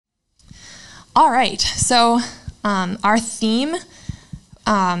All right, so our theme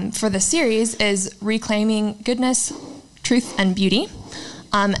for the series is Reclaiming Goodness, Truth, and Beauty.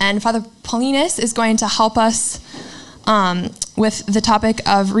 And Father Paulinus is going to help us with the topic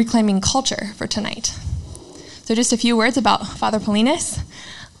of reclaiming culture for tonight. So just a few words about Father Paulinus.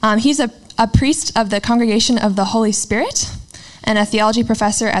 He's a priest of the Congregation of the Holy Spirit and a theology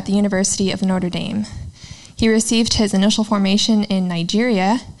professor at the University of Notre Dame. He received his initial formation in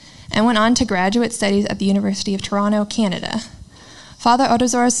Nigeria and went on to graduate studies at the University of Toronto, Canada. Father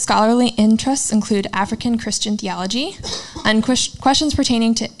Odozor's scholarly interests include African Christian theology and questions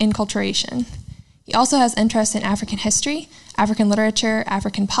pertaining to enculturation. He also has interests in African history, African literature,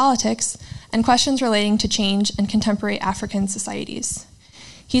 African politics, and questions relating to change in contemporary African societies.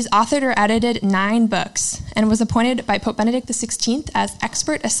 He's authored or edited 9 books and was appointed by Pope Benedict XVI as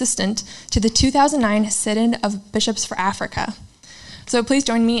expert assistant to the 2009 Synod of Bishops for Africa. So please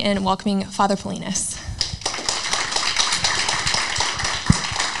join me in welcoming Father Paulinus.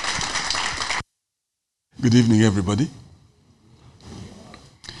 Good evening, everybody.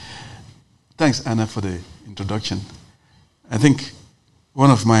 Thanks, Anna, for the introduction. I think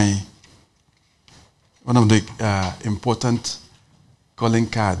one of the important calling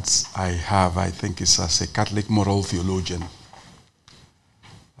cards I have, I think, is as a Catholic moral theologian.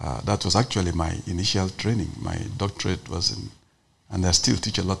 That was actually my initial training. My doctorate was in, and I still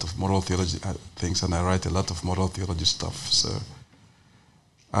teach a lot of moral theology things, and I write a lot of moral theology stuff. So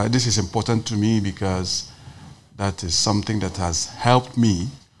this is important to me because that is something that has helped me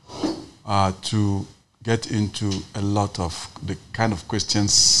to get into a lot of the kind of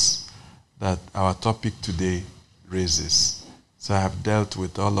questions that our topic today raises. So I have dealt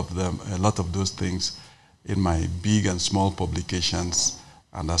with all of them, a lot of those things in my big and small publications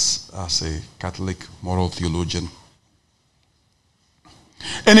and as a Catholic moral theologian.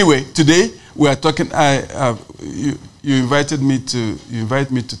 Anyway, today we are talking. You invite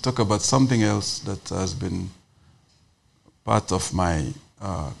me to talk about something else that has been part of my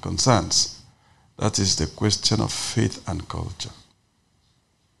concerns. That is the question of faith and culture.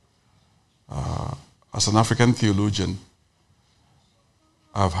 As an African theologian,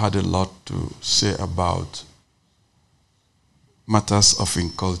 I've had a lot to say about matters of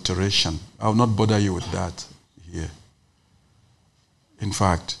enculturation. I will not bother you with that here. In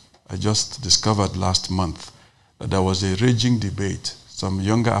fact, I just discovered last month that there was a raging debate. Some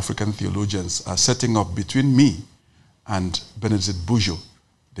younger African theologians are setting up between me and Benedict Bujo,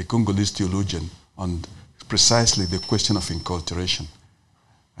 the Congolese theologian, on precisely the question of enculturation.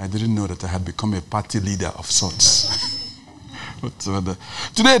 I didn't know that I had become a party leader of sorts.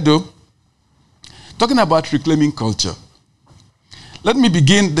 Today, though, talking about reclaiming culture, let me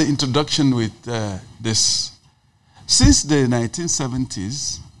begin the introduction with this. Since the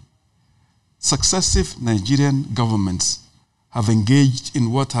 1970s, successive Nigerian governments have engaged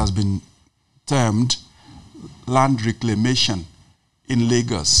in what has been termed land reclamation in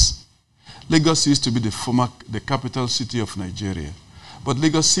Lagos. Lagos used to be the capital city of Nigeria, but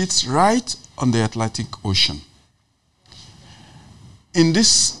Lagos sits right on the Atlantic Ocean. In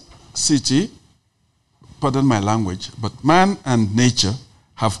this city, pardon my language, but man and nature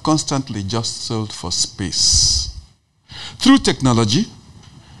have constantly jostled for space. Through technology,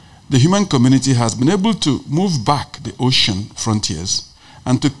 the human community has been able to move back the ocean frontiers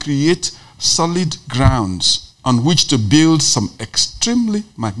and to create solid grounds on which to build some extremely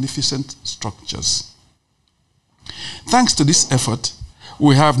magnificent structures. Thanks to this effort,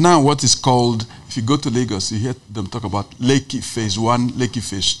 we have now what is called, if you go to Lagos, you hear them talk about Lekki Phase 1, Lekki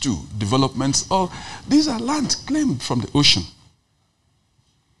Phase 2 developments. All these are lands claimed from the ocean.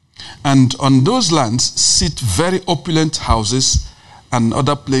 And on those lands sit very opulent houses and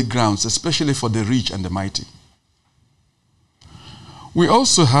other playgrounds, especially for the rich and the mighty. We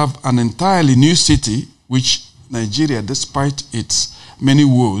also have an entirely new city, which Nigeria, despite its many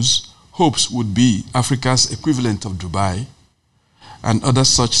woes, hopes would be Africa's equivalent of Dubai and other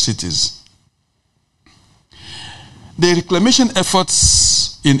such cities. The reclamation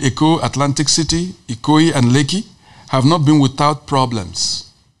efforts in Eko, Atlantic City, Ikoyi, and Lekki have not been without problems.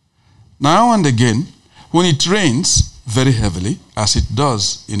 Now and again, when it rains very heavily, as it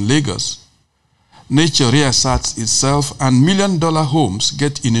does in Lagos, nature reasserts itself and million-dollar homes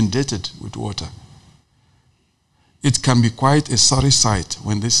get inundated with water. It can be quite a sorry sight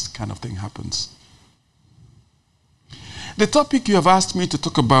when this kind of thing happens. The topic you have asked me to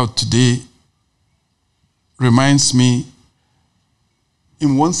talk about today reminds me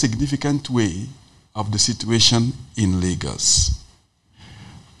in one significant way of the situation in Lagos.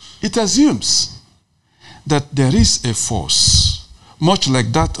 It assumes that there is a force much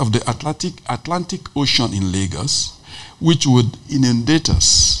like that of the Atlantic Ocean in Lagos, which would inundate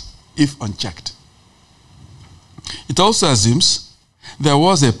us if unchecked. It also assumes there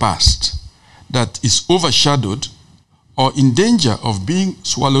was a past that is overshadowed or in danger of being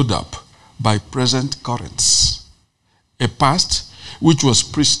swallowed up by present currents. A past which was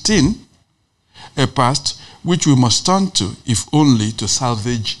pristine, a past which we must turn to if only to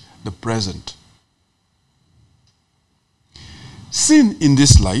salvage the present. Seen in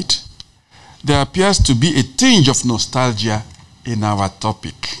this light, there appears to be a tinge of nostalgia in our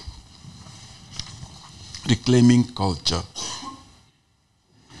topic, reclaiming culture.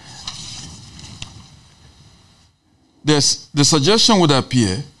 The suggestion would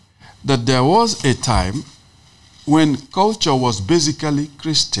appear that there was a time when culture was basically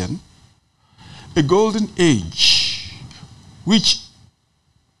Christian, a golden age, which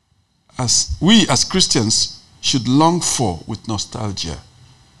we as Christians should long for with nostalgia.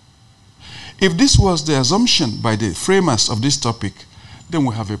 If this was the assumption by the framers of this topic, then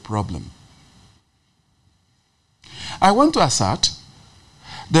we have a problem. I want to assert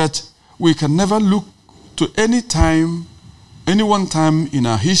that we can never look to any one time in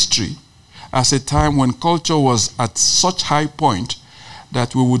our history as a time when culture was at such high point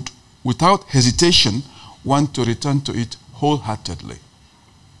that we would, without hesitation, want to return to it wholeheartedly.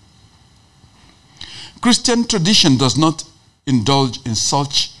 Christian tradition does not indulge in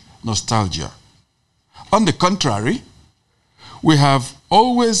such nostalgia. On the contrary, we have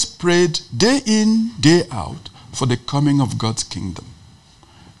always prayed day in, day out for the coming of God's kingdom.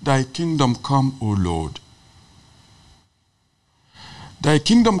 Thy kingdom come, O Lord. Thy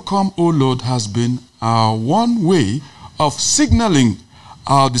kingdom come, O Lord, has been our one way of signaling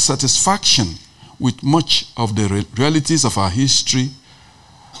our dissatisfaction with much of the realities of our history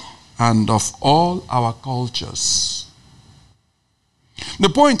and of all our cultures. The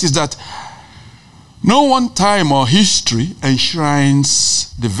point is that no one time or history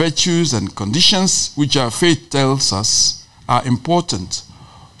enshrines the virtues and conditions which our faith tells us are important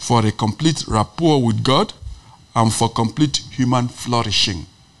for a complete rapport with God and for complete human flourishing.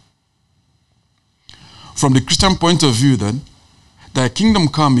 From the Christian point of view, then, thy kingdom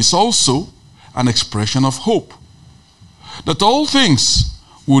come is also an expression of hope that all things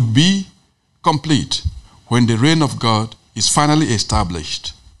would be complete when the reign of God is finally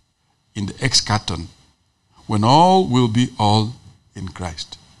established in the eschaton, when all will be all in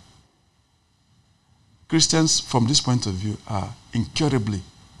Christ. Christians, from this point of view, are incurably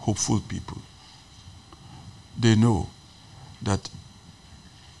hopeful people. They know that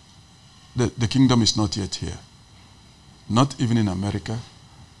the kingdom is not yet here. Not even in America,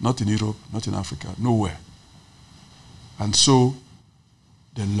 not in Europe, not in Africa, nowhere. And so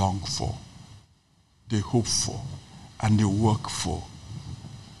they long for, they hope for, and they work for,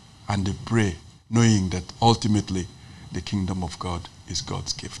 and they pray, knowing that ultimately the kingdom of God is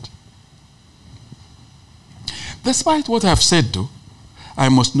God's gift. Despite what I have said, though, I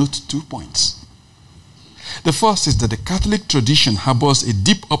must note 2 points. The first is that the Catholic tradition harbors a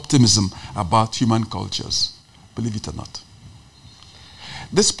deep optimism about human cultures, believe it or not.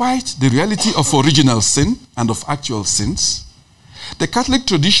 Despite the reality of original sin and of actual sins, the Catholic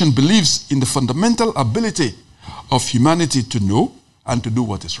tradition believes in the fundamental ability of humanity to know and to do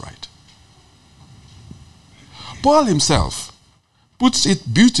what is right. Paul himself puts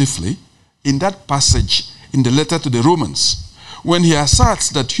it beautifully in that passage in the letter to the Romans, when he asserts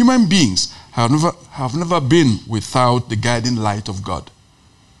that human beings have never been without the guiding light of God.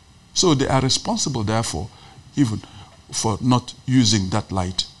 So they are responsible, therefore, even for not using that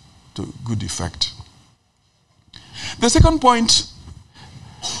light to good effect. The second point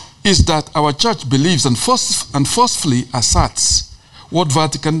is that our church believes and forcefully asserts what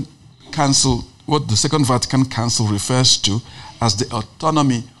the Second Vatican Council refers to as the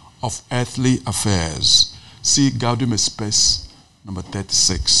autonomy of earthly affairs. See Gaudium et Spes, number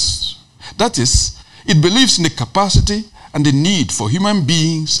 36. That is, it believes in the capacity and the need for human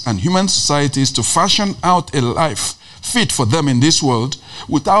beings and human societies to fashion out a life fit for them in this world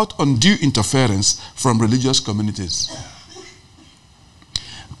without undue interference from religious communities.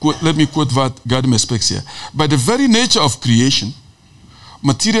 Let me quote Gaudium et Spes here. By the very nature of creation,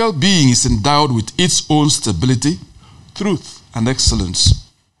 material being is endowed with its own stability, truth, and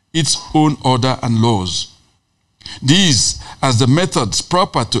excellence, its own order and laws. These, as the methods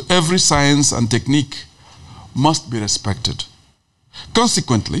proper to every science and technique, must be respected.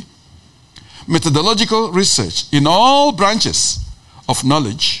 Consequently, methodological research in all branches of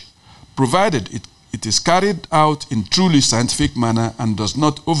knowledge, provided it is carried out in truly scientific manner and does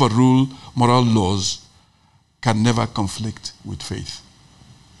not overrule moral laws, can never conflict with faith.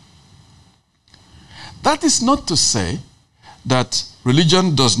 That is not to say that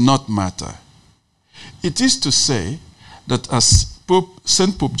religion does not matter. It is to say that, as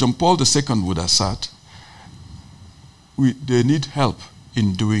St. Pope John Paul II would assert, they need help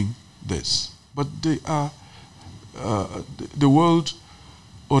in doing this. But they are the world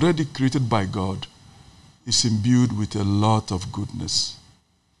already created by God is imbued with a lot of goodness.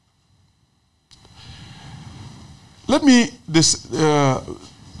 Let me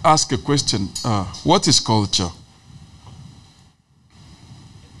ask a question. What is culture?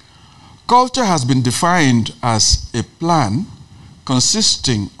 Culture has been defined as a plan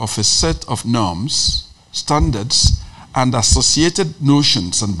consisting of a set of norms, standards, and associated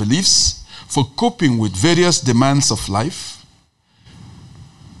notions and beliefs for coping with various demands of life,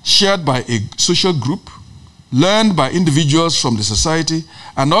 shared by a social group, learned by individuals from the society,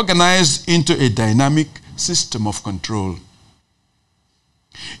 and organized into a dynamic system of control.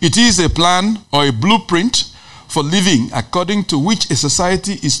 It is a plan or a blueprint for living according to which a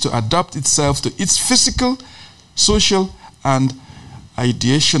society is to adapt itself to its physical, social, and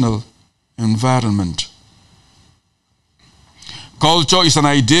ideational environment. Culture is an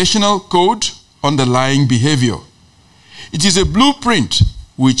ideational code underlying behavior. It is a blueprint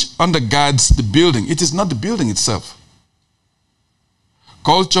which undergirds the building. It is not the building itself.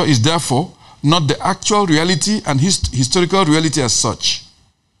 Culture is therefore not the actual reality and historical reality as such.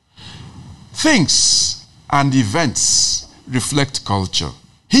 Things and events reflect culture.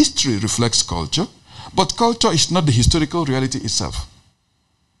 History reflects culture, but culture is not the historical reality itself.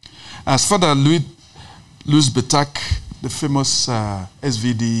 As Father Louis Betac, the famous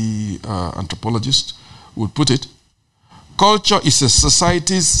SVD anthropologist, would put it, culture is a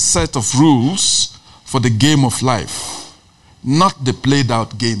society's set of rules for the game of life, not the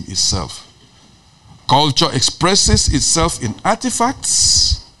played-out game itself. Culture expresses itself in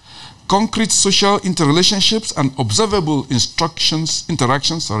artifacts, concrete social interrelationships, and observable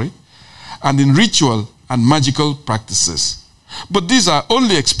interactions, and in ritual and magical practices. But these are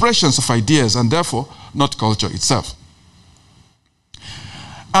only expressions of ideas and therefore not culture itself.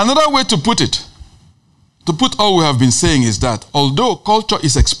 Another way to put it, to put all we have been saying, is that although culture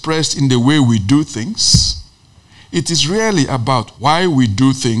is expressed in the way we do things, it is really about why we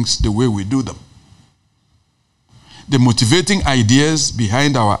do things the way we do them. The motivating ideas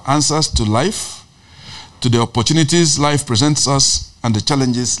behind our answers to life, to the opportunities life presents us, and the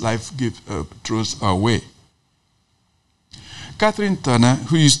challenges life throws our way. Catherine Turner,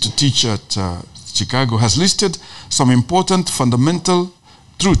 who used to teach at Chicago, has listed some important fundamental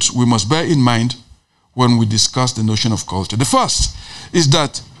truths we must bear in mind when we discuss the notion of culture. The first is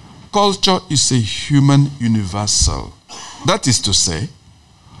that culture is a human universal. That is to say,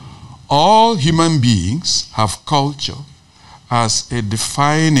 all human beings have culture as a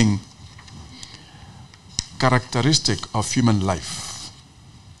defining characteristic of human life.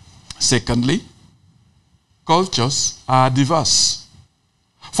 Secondly, cultures are diverse.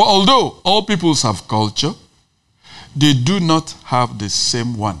 For although all peoples have culture, they do not have the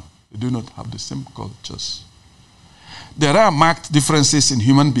same one. They do not have the same cultures. There are marked differences in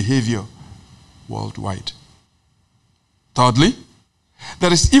human behavior worldwide. Thirdly,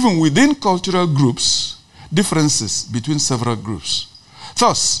 there is even within cultural groups differences between several groups.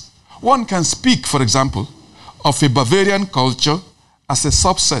 Thus, one can speak, for example, of a Bavarian culture as a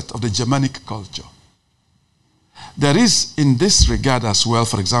subset of the Germanic culture. There is in this regard as well,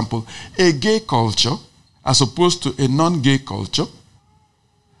 for example, a gay culture as opposed to a non-gay culture,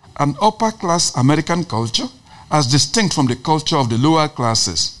 an upper-class American culture as distinct from the culture of the lower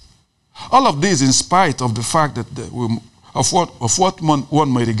classes. All of this in spite of the fact that of what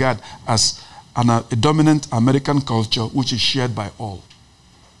one may regard as a dominant American culture which is shared by all.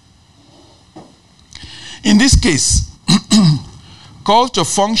 In this case, culture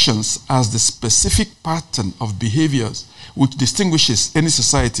functions as the specific pattern of behaviors which distinguishes any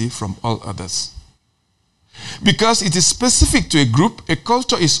society from all others. Because it is specific to a group, a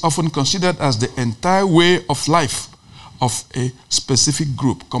culture is often considered as the entire way of life of a specific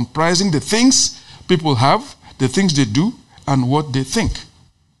group, comprising the things people have, the things they do, and what they think.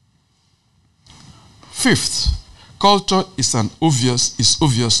 Fifth, culture is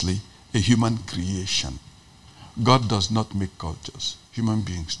obviously a human creation. God does not make cultures. Human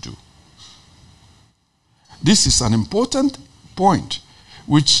beings do. This is an important point,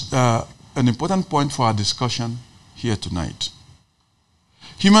 an important point for our discussion here tonight.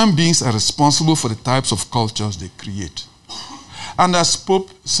 Human beings are responsible for the types of cultures they create. And as Pope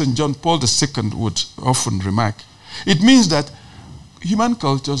St. John Paul II would often remark, it means that human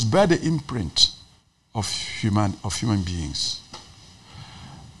cultures bear the imprint of human beings.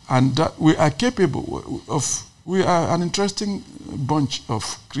 And that we are capable of, we are an interesting bunch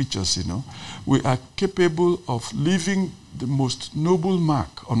of creatures, you know. We are capable of leaving the most noble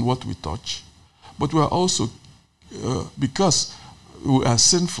mark on what we touch, but we are also, because we are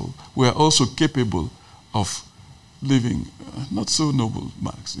sinful, we are also capable of leaving not so noble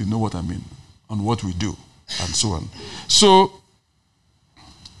marks, you know what I mean, on what we do, and so on. So,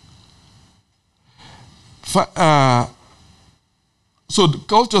 so the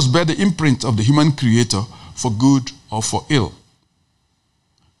cultures bear the imprint of the human creator for good or for ill.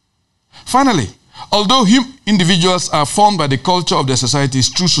 Finally, although individuals are formed by the culture of their societies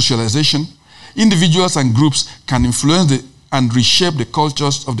through socialization, individuals and groups can influence and reshape the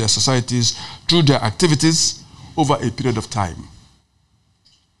cultures of their societies through their activities over a period of time,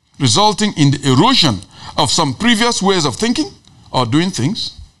 resulting in the erosion of some previous ways of thinking or doing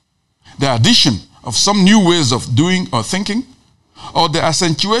things, the addition of some new ways of doing or thinking, or the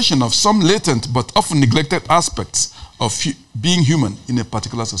accentuation of some latent but often neglected aspects of being human in a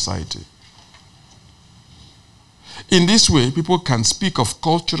particular society. In this way, people can speak of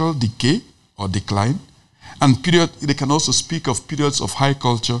cultural decay or decline, and they can also speak of periods of high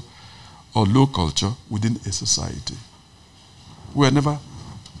culture or low culture within a society. We are never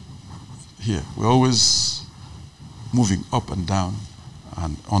here. We're always moving up and down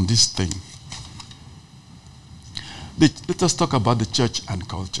and on this thing. Let us talk about the church and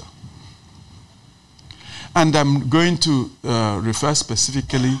culture. And I'm going to refer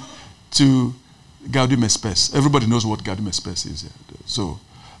specifically to Gaudium et Spes. Everybody knows what Gaudium et Spes is. So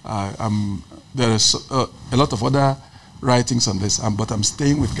there is a lot of other writings on this, but I'm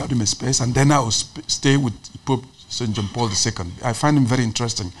staying with Gaudium et Spes, and then I will stay with Pope St. John Paul II. I find him very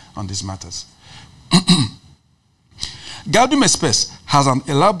interesting on these matters. Gaudium et Spes has an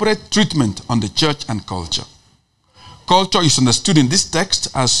elaborate treatment on the church and culture. Culture is understood in this text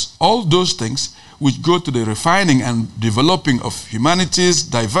as all those things which go to the refining and developing of humanity's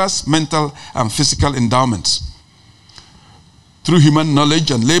diverse mental and physical endowments. Through human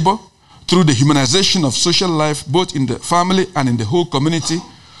knowledge and labor, through the humanization of social life, both in the family and in the whole community,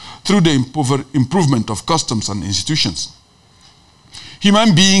 through the improvement of customs and institutions.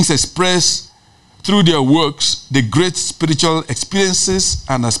 Human beings express through their works the great spiritual experiences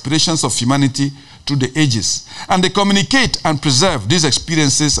and aspirations of humanity through the ages, and they communicate and preserve these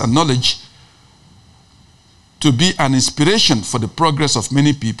experiences and knowledge to be an inspiration for the progress of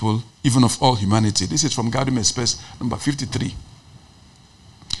many people, even of all humanity. This is from Gaudium et Spes, number 53.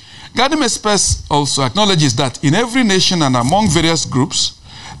 Gaudium et Spes also acknowledges that in every nation and among various groups,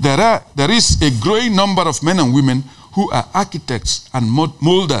 there is a growing number of men and women who are architects and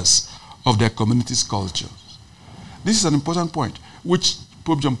molders of their community's culture. This is an important point, which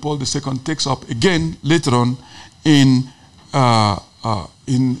Pope John Paul II takes up again later on in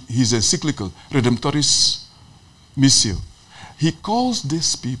his encyclical Redemptoris Missio. He calls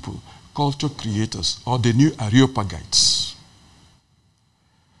these people culture creators, or the new Areopagites.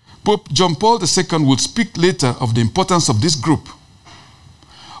 Pope John Paul II will speak later of the importance of this group.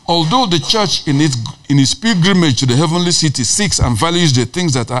 Although the church in its pilgrimage to the heavenly city seeks and values the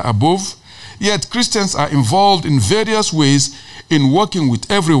things that are above, yet Christians are involved in various ways in working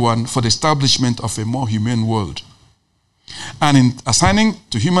with everyone for the establishment of a more humane world, and in assigning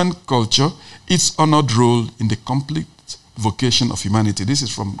to human culture its honored role in the complete vocation of humanity. This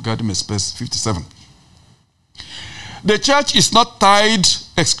is from Gaudium et Spes 57. The church is not tied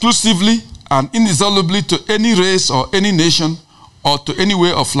exclusively and indissolubly to any race or any nation or to any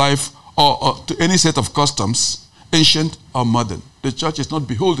way of life or to any set of customs, ancient or modern. The church is not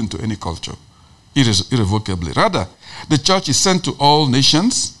beholden to any culture irrevocably. Rather, the church is sent to all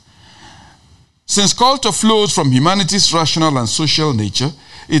nations. Since culture flows from humanity's rational and social nature,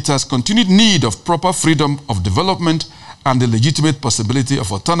 it has continued need of proper freedom of development and the legitimate possibility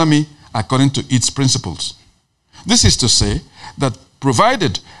of autonomy according to its principles. This is to say that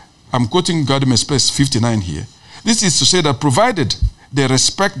provided, I'm quoting Gaudium et Spes 59 here, this is to say that provided they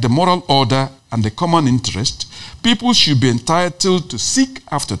respect the moral order and the common interest, people should be entitled to seek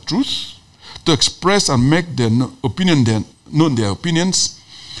after truth, to express and make known their opinions,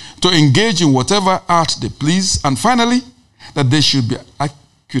 to engage in whatever art they please, and finally, that they should be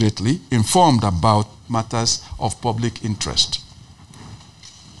accurately informed about matters of public interest.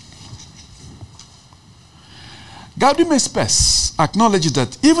 Gaudium et Spes acknowledges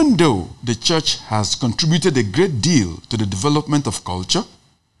that even though the church has contributed a great deal to the development of culture,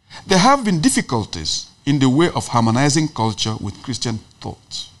 there have been difficulties in the way of harmonizing culture with Christian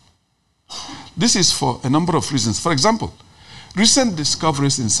thought. This is for a number of reasons. For example, recent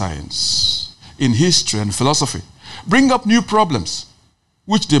discoveries in science in history and philosophy bring up new problems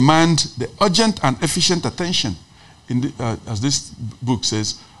which demand the urgent and efficient attention, as this book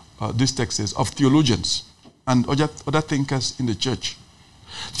says, this text says, of theologians and other thinkers in the church.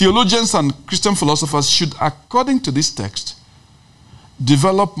 Theologians and Christian philosophers should, according to this text,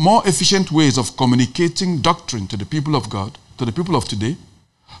 develop more efficient ways of communicating doctrine to the people of God, to the people of today,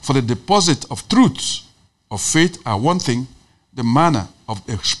 for the deposit of truths of faith are one thing, the manner of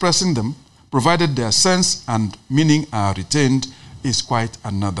expressing them, provided their sense and meaning are retained, is quite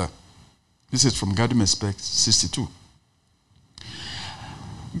another. This is from Gaudium et Spes 62.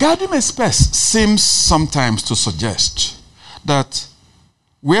 Gaudium et Spes seems sometimes to suggest that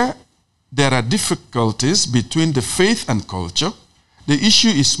where there are difficulties between the faith and culture, the issue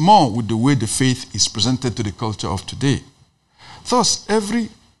is more with the way the faith is presented to the culture of today. Thus, every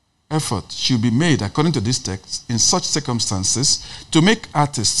effort should be made, according to this text, in such circumstances, to make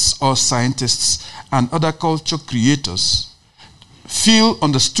artists or scientists and other culture creators feel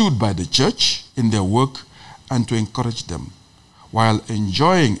understood by the church in their work and to encourage them, while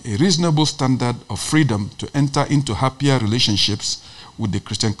enjoying a reasonable standard of freedom to enter into happier relationships with the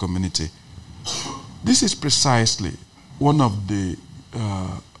Christian community. This is precisely one of the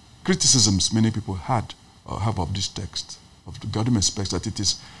criticisms many people had or have of this text, of the Gaudium et Spes, that it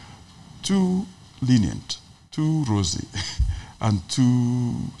is too lenient, too rosy, and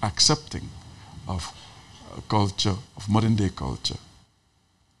too accepting of culture, of modern day culture.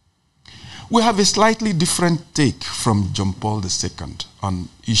 We have a slightly different take from John Paul II on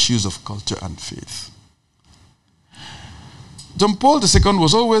issues of culture and faith. John Paul II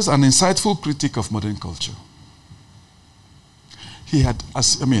was always an insightful critic of modern culture. He had, I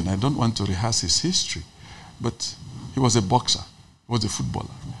don't want to rehearse his history, but he was a boxer, he was a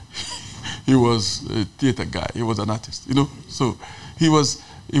footballer, he was a theater guy, he was an artist, so he was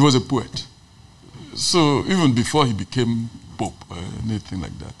a poet. So even before he became Pope or anything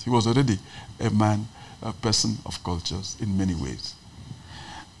like that, he was already a man, a person of cultures in many ways.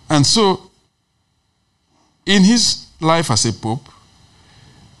 And so in his life as a Pope,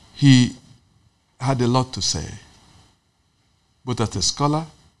 he had a lot to say, both as a scholar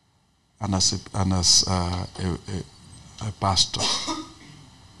and as a pastor.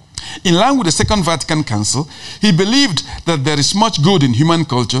 In line with the Second Vatican Council, he believed that there is much good in human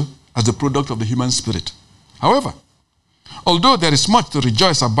culture as a product of the human spirit. However, although there is much to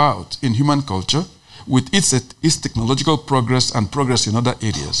rejoice about in human culture, with its technological progress and progress in other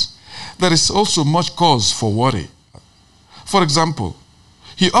areas, there is also much cause for worry. For example,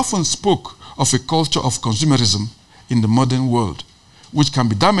 he often spoke of a culture of consumerism in the modern world, which can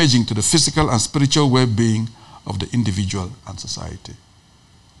be damaging to the physical and spiritual well-being of the individual and society.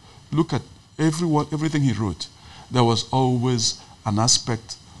 Look at everything he wrote. There was always an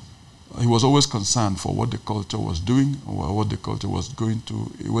aspect. He was always concerned for what the culture was doing or what the culture was going to,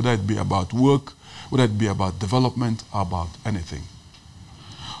 whether it be about work, whether it be about development, or about anything.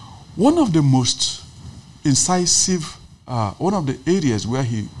 One of the most incisive, one of the areas where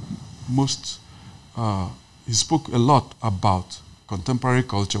he spoke a lot about contemporary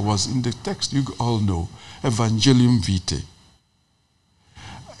culture was in the text you all know, Evangelium Vitae.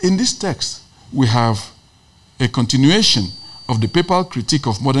 In this text, we have a continuation of the papal critique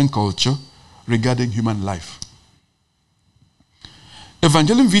of modern culture regarding human life.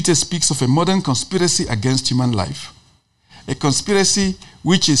 Evangelium Vitae speaks of a modern conspiracy against human life, a conspiracy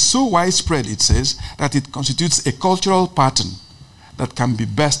which is so widespread, it says, that it constitutes a cultural pattern that can be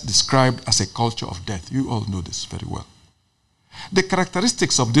best described as a culture of death. You all know this very well. The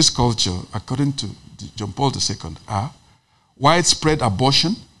characteristics of this culture, according to John Paul II, are widespread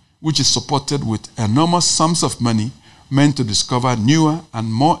abortion, which is supported with enormous sums of money meant to discover newer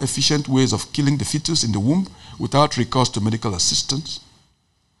and more efficient ways of killing the fetus in the womb without recourse to medical assistance.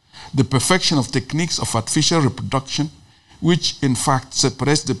 The perfection of techniques of artificial reproduction, which in fact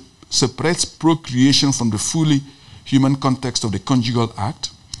separates procreation from the fully human context of the conjugal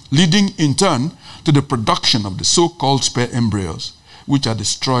act, leading in turn to the production of the so-called spare embryos, which are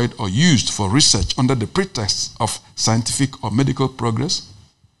destroyed or used for research under the pretext of scientific or medical progress.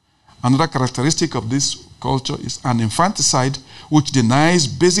 Another characteristic of this culture is an infanticide which denies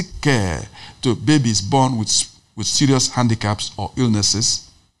basic care to babies born with serious handicaps or illnesses.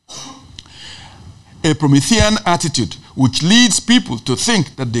 A Promethean attitude which leads people to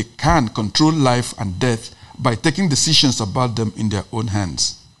think that they can control life and death by taking decisions about them in their own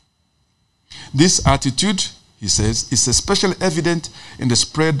hands. This attitude, he says, is especially evident in the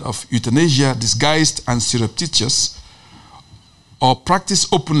spread of euthanasia disguised and surreptitious, or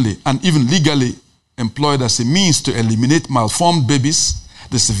practiced openly and even legally, employed as a means to eliminate malformed babies,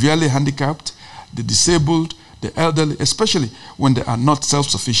 the severely handicapped, the disabled, the elderly, especially when they are not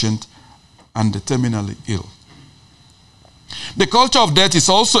self-sufficient and terminally ill. The culture of death is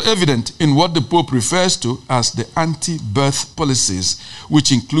also evident in what the Pope refers to as the anti-birth policies,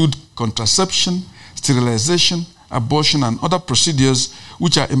 which include contraception, sterilization, abortion, and other procedures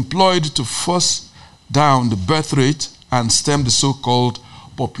which are employed to force down the birth rate and stem the so-called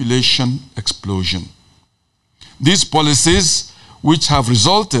population explosion. These policies, which have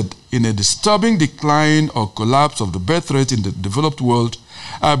resulted in a disturbing decline or collapse of the birth rate in the developed world,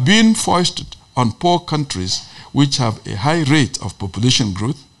 are being foisted on poor countries which have a high rate of population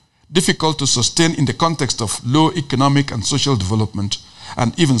growth, difficult to sustain in the context of low economic and social development,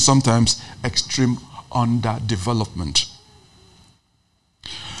 and even sometimes extreme underdevelopment.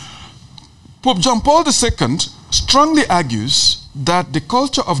 Pope John Paul II strongly argues that the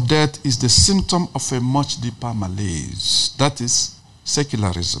culture of death is the symptom of a much deeper malaise, that is,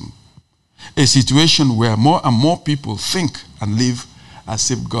 secularism, a situation where more and more people think and live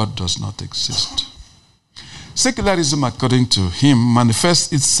as if God does not exist. Secularism, according to him,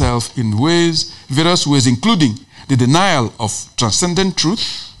 manifests itself in various ways, including the denial of transcendent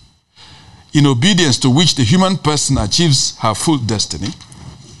truth, in obedience to which the human person achieves her full destiny,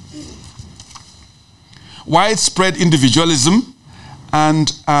 widespread individualism,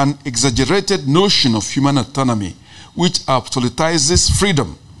 and an exaggerated notion of human autonomy, which absolutizes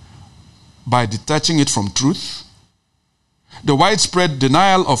freedom by detaching it from truth, the widespread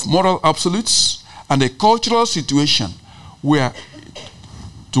denial of moral absolutes, and a cultural situation where,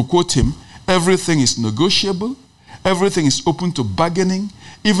 to quote him, everything is negotiable, everything is open to bargaining,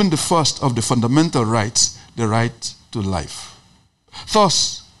 even the first of the fundamental rights, the right to life.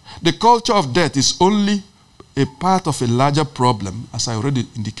 Thus, the culture of death is only a part of a larger problem, as I already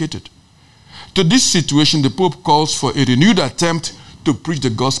indicated. To this situation, the Pope calls for a renewed attempt to preach the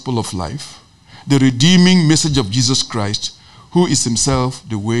gospel of life, the redeeming message of Jesus Christ, who is himself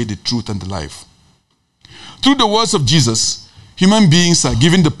the way, the truth, and the life. Through the words of Jesus, human beings are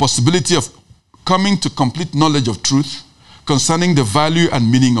given the possibility of coming to complete knowledge of truth concerning the value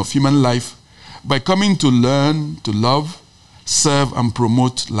and meaning of human life by coming to learn, to love, serve, and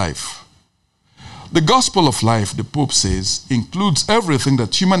promote life. The gospel of life, the Pope says, includes everything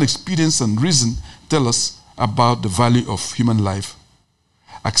that human experience and reason tell us about the value of human life,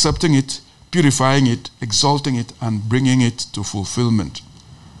 accepting it, purifying it, exalting it, and bringing it to fulfillment.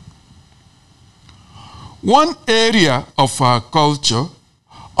 One area of our culture,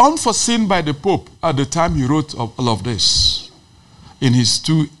 unforeseen by the Pope at the time he wrote all of this, in his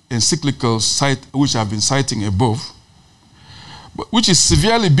two encyclicals, which I've been citing above, which is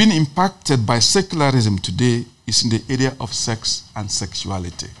severely being impacted by secularism today, is in the area of sex and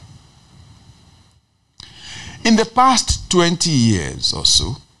sexuality. In the past 20 years or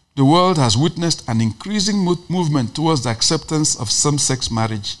so, the world has witnessed an increasing movement towards the acceptance of same-sex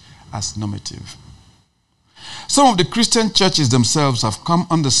marriage as normative. Some of the Christian churches themselves have come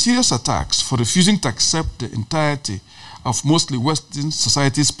under serious attacks for refusing to accept the entirety of mostly Western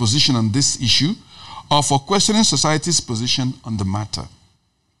society's position on this issue, or for questioning society's position on the matter.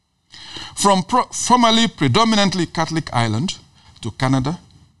 From formerly predominantly Catholic Ireland to Canada,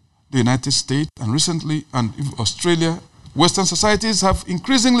 the United States, and recently Australia, Western societies have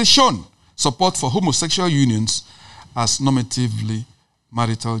increasingly shown support for homosexual unions as normatively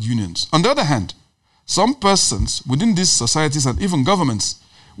marital unions. On the other hand, some persons within these societies and even governments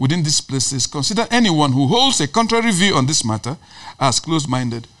within these places consider anyone who holds a contrary view on this matter as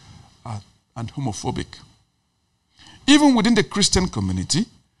closed-minded and homophobic. Even within the Christian community,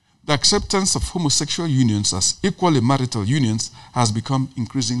 the acceptance of homosexual unions as equally marital unions has become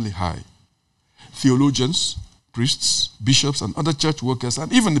increasingly high. Theologians, priests, bishops, and other church workers,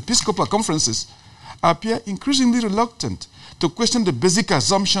 and even episcopal conferences appear increasingly reluctant to question the basic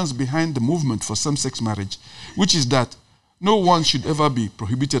assumptions behind the movement for same-sex marriage, which is that no one should ever be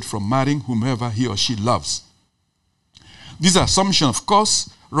prohibited from marrying whomever he or she loves. This assumption, of course,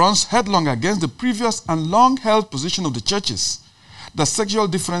 runs headlong against the previous and long-held position of the churches that sexual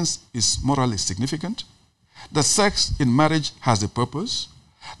difference is morally significant, that sex in marriage has a purpose,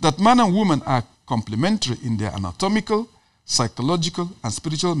 that man and woman are complementary in their anatomical, psychological, and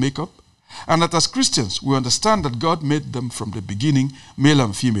spiritual makeup, and that as Christians we understand that God made them from the beginning male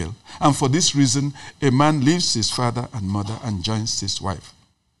and female, and for this reason a man leaves his father and mother and joins his wife.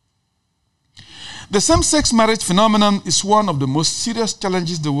 The same-sex marriage phenomenon is one of the most serious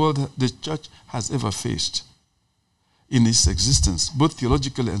challenges the church has ever faced in its existence, both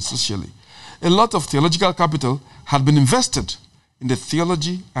theologically and socially. A lot of theological capital had been invested in the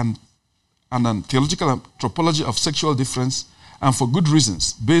theology and theological anthropology of sexual difference, and for good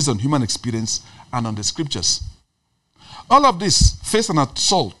reasons, based on human experience and on the scriptures. All of this face an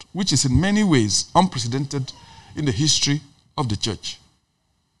assault which is in many ways unprecedented in the history of the church.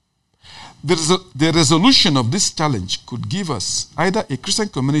 The resolution of this challenge could give us either a Christian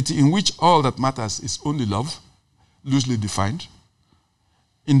community in which all that matters is only love, loosely defined,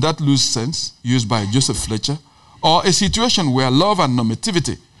 in that loose sense used by Joseph Fletcher, or a situation where love and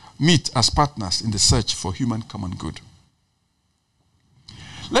normativity meet as partners in the search for human common good.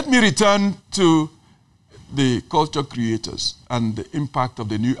 Let me return to the culture creators and the impact of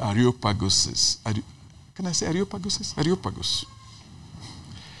the new Areopaguses. Can I say Areopaguses? Areopagus.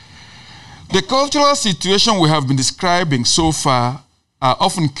 The cultural situation we have been describing so far are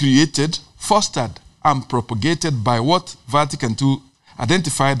often created, fostered, and propagated by what Vatican II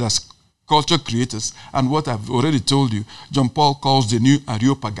identified as culture creators and what I've already told you, John Paul calls the new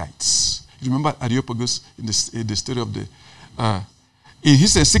Areopagites. You remember Areopagus in the story of the... in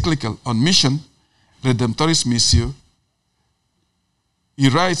his encyclical on mission, Redemptoris Missio, he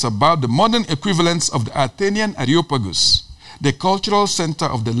writes about the modern equivalents of the Athenian Areopagus, the cultural center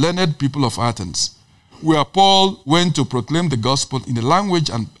of the learned people of Athens, where Paul went to proclaim the gospel in a language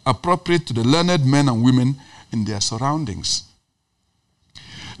appropriate to the learned men and women in their surroundings.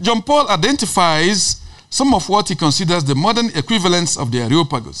 John Paul identifies some of what he considers the modern equivalents of the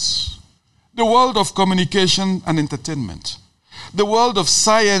Areopagus: the world of communication and entertainment, the world of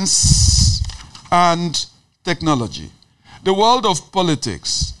science and technology, the world of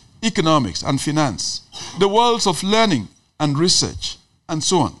politics, economics and finance, the worlds of learning and research, and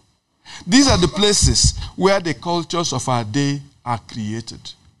so on. These are the places where the cultures of our day are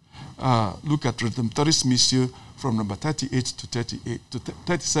created. Look at Redemptoris Missio from number 38 to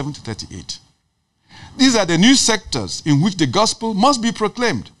 37 to 38. These are the new sectors in which the gospel must be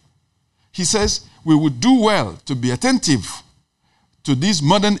proclaimed. He says we would do well to be attentive to these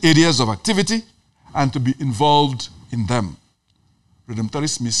modern areas of activity and to be involved in them.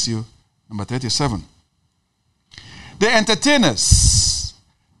 Redemptoris Missio, number 37. The entertainers,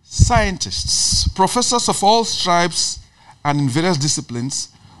 scientists, professors of all stripes and in various disciplines,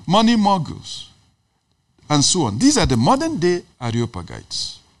 money moguls, and so on. These are the modern day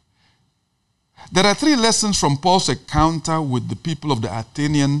Areopagites. There are 3 lessons from Paul's encounter with the people of the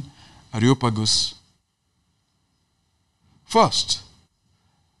Athenian Areopagus. First,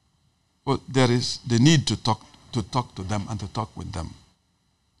 there is the need to talk to them and to talk with them.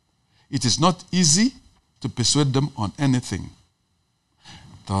 It is not easy to persuade them on anything.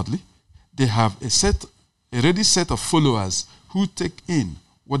 Thirdly, they have a ready set of followers who take in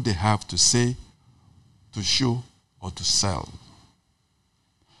what they have to say, to show, or to sell.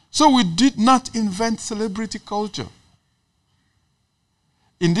 So we did not invent celebrity culture.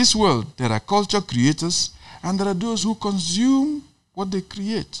 In this world, there are culture creators and there are those who consume what they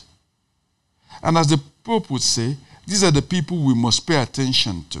create. And as the Pope would say, these are the people we must pay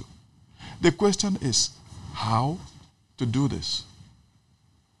attention to. The question is, how to do this?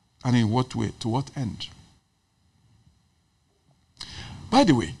 And in what way? To what end? By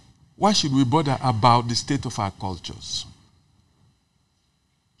the way, why should we bother about the state of our cultures?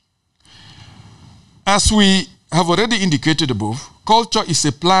 As we have already indicated above, culture is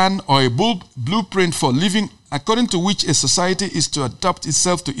a plan or a blueprint for living according to which a society is to adapt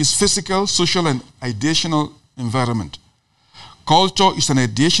itself to its physical, social, and ideational environment. Culture is an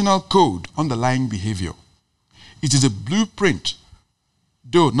ideational code underlying behavior. It is a blueprint,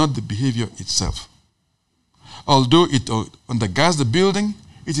 though not the behavior itself. Although it undergirds the building,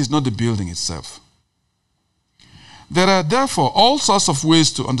 it is not the building itself. There are therefore all sorts of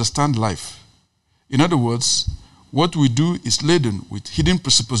ways to understand life. In other words, what we do is laden with hidden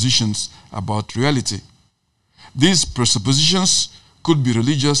presuppositions about reality. These presuppositions could be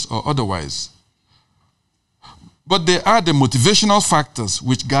religious or otherwise. But they are the motivational factors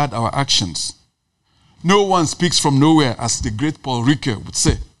which guide our actions. No one speaks from nowhere, as the great Paul Ricoeur would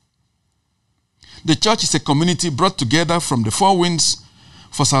say. The church is a community brought together from the 4 winds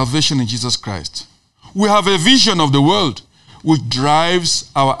for salvation in Jesus Christ. We have a vision of the world which drives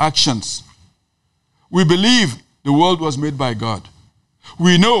our actions. We believe the world was made by God.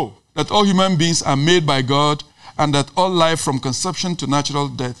 We know that all human beings are made by God and that all life from conception to natural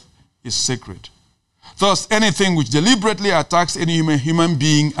death is sacred. Thus, anything which deliberately attacks any human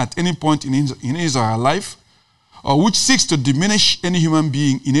being at any point in his or her life, or which seeks to diminish any human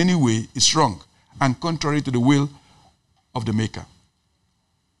being in any way, is wrong and contrary to the will of the Maker.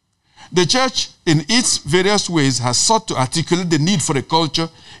 The church, in its various ways, has sought to articulate the need for a culture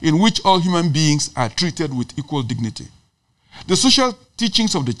in which all human beings are treated with equal dignity. The social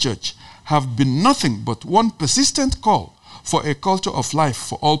teachings of the church have been nothing but one persistent call for a culture of life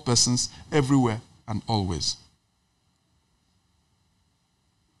for all persons, everywhere and always.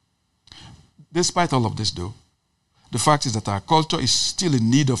 Despite all of this, though, the fact is that our culture is still in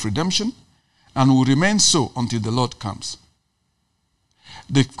need of redemption and will remain so until the Lord comes.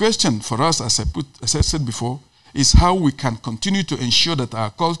 The question for us, as I said before, is how we can continue to ensure that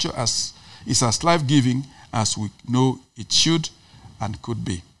our culture is as life-giving as we know it should and could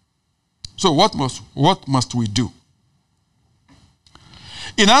be. So what must we do?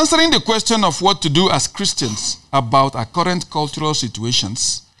 In answering the question of what to do as Christians about our current cultural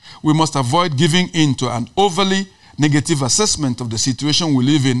situations, we must avoid giving in to an overly negative assessment of the situation we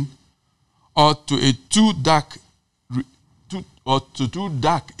live in, or to too dark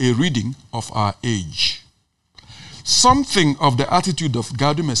a reading of our age. Something of the attitude of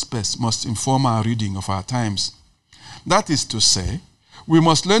Gaudium et Spes must inform our reading of our times. That is to say, we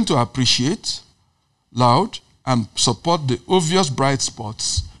must learn to appreciate, laud, and support the obvious bright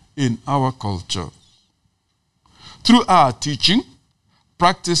spots in our culture. Through our teaching,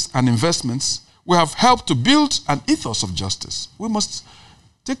 practice, and investments, we have helped to build an ethos of justice. We must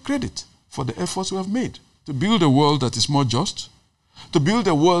take credit for the efforts we have made to build a world that is more just, to build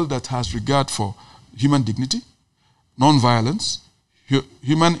a world that has regard for human dignity, non-violence,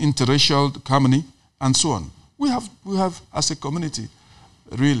 human interracial harmony, and so on. We have, as a community,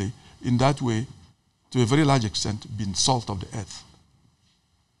 really, in that way, to a very large extent, been salt of the earth.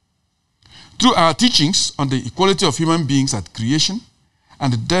 Through our teachings on the equality of human beings at creation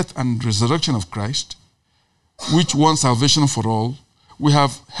and the death and resurrection of Christ, which won salvation for all, we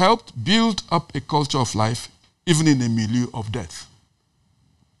have helped build up a culture of life, even in a milieu of death.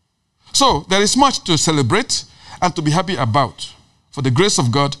 So, there is much to celebrate and to be happy about, for the grace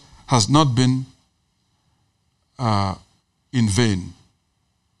of God has not been in vain.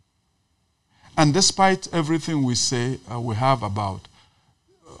 And despite everything we say we have about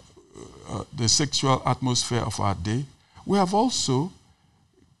the sexual atmosphere of our day, we have also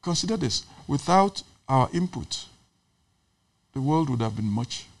considered this. Without our input, the world would have been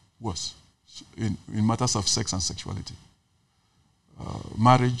much worse in matters of sex and sexuality.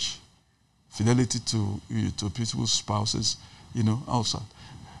 Marriage, fidelity to peaceful spouses, also.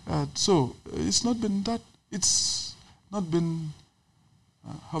 So it's not been that,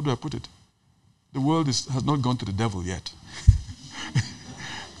 how do I put it? The world has not gone to the devil yet.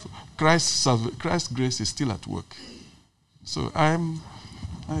 Christ's grace is still at work. So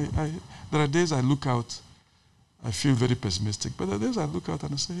there are days I look out, I feel very pessimistic, but there are days I look out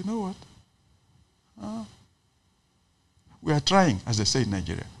and I say, you know what? We are trying, as they say in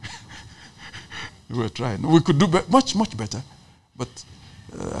Nigeria. We are trying. We could do much, much better, but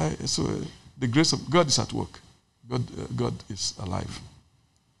the grace of God is at work. God is alive.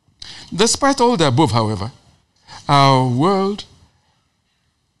 Despite all the above, however, our world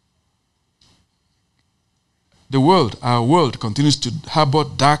continues to harbor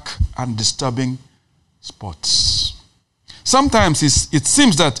dark and disturbing spots. Sometimes it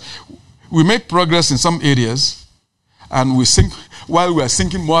seems that we make progress in some areas and we sink while we are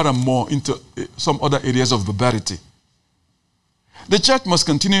sinking more and more into some other areas of barbarity. The church must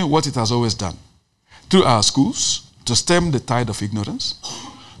continue what it has always done, through our schools to stem the tide of ignorance,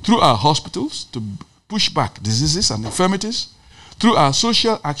 through our hospitals to push back diseases and infirmities, through our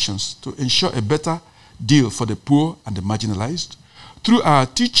social actions to ensure a better deal for the poor and the marginalized, through our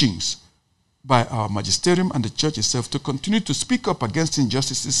teachings by our magisterium and the church itself to continue to speak up against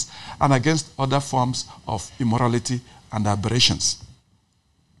injustices and against other forms of immorality and aberrations.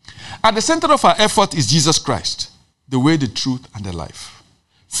 At the center of our effort is Jesus Christ, the way, the truth, and the life.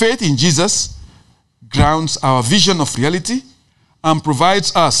 Faith in Jesus grounds our vision of reality and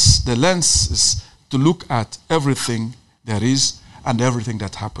provides us the lenses to look at everything there is and everything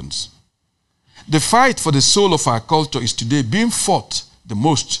that happens. The fight for the soul of our culture is today being fought the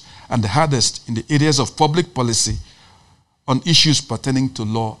most and the hardest in the areas of public policy on issues pertaining to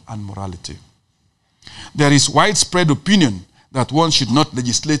law and morality. There is widespread opinion that one should not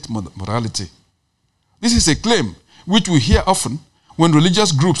legislate morality. This is a claim which we hear often when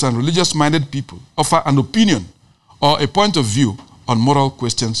religious groups and religious-minded people offer an opinion or a point of view on moral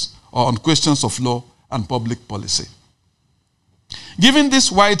questions or on questions of law and public policy. Given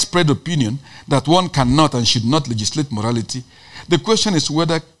this widespread opinion that one cannot and should not legislate morality, the question is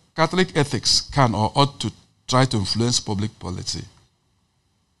whether Catholic ethics can or ought to try to influence public policy.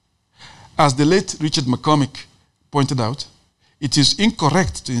 As the late Richard McCormick pointed out, it is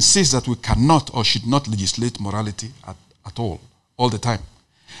incorrect to insist that we cannot or should not legislate morality at all the time.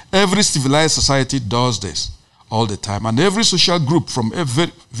 Every civilized society does this all the time, and every social group from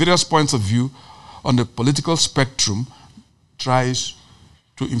various points of view on the political spectrum tries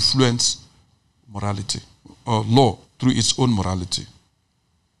to influence morality or law through its own morality.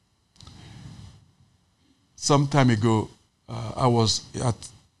 Some time ago, I was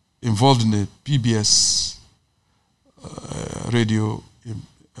involved in a PBS radio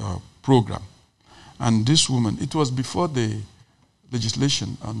program. And this woman, it was before the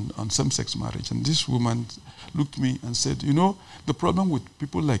legislation on same-sex marriage, and this woman looked at me and said, you know, the problem with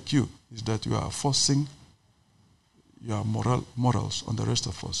people like you is that you are forcing your morals on the rest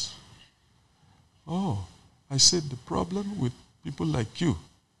of us. Oh, I said, the problem with people like you,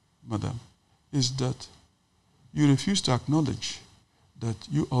 madam, is that you refuse to acknowledge that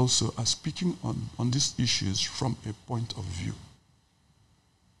you also are speaking on these issues from a point of view.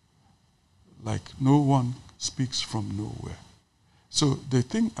 Like no one speaks from nowhere. So the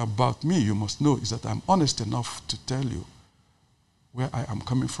thing about me you must know is that I'm honest enough to tell you where I am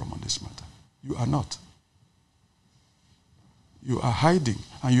coming from on this matter. You are not. You are hiding,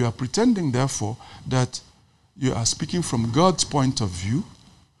 and you are pretending, therefore, that you are speaking from God's point of view,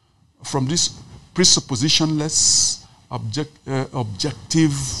 from this presuppositionless,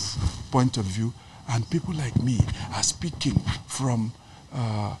 objective point of view, and people like me are speaking from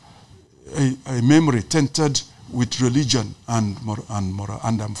a memory tainted with religion and moral,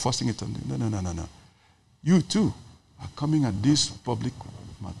 and I'm forcing it on you. No. You too are coming at these public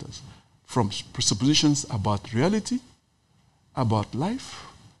matters from presuppositions about reality, about life,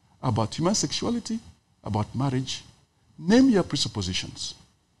 about human sexuality, about marriage. Name your presuppositions.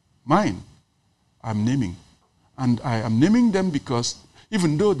 Mine, I'm naming. And I am naming them because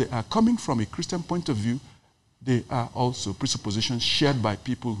even though they are coming from a Christian point of view, they are also presuppositions shared by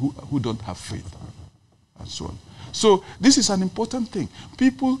people who don't have faith, and so on. So this is an important thing.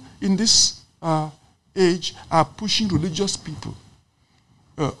 People in this age are pushing religious people,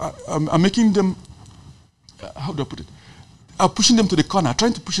 are making them, how do I put it, are pushing them to the corner,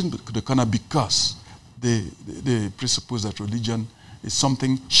 trying to push them to the corner because they presuppose that religion is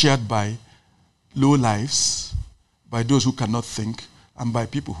something shared by low lives, by those who cannot think, and by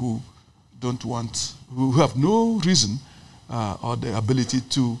people who don't want, who have no reason or the ability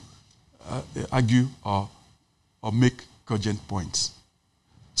to argue or make cogent points.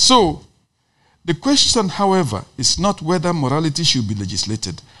 So, the question, however, is not whether morality should be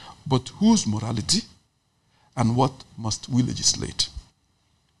legislated, but whose morality and what must we legislate.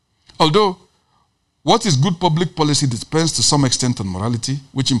 Although, what is good public policy depends to some extent on morality,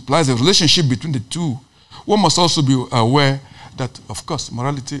 which implies a relationship between the two, one must also be aware that, of course,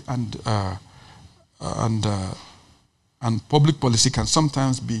 morality and public policy can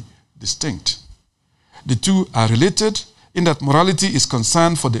sometimes be distinct. The two are related in that morality is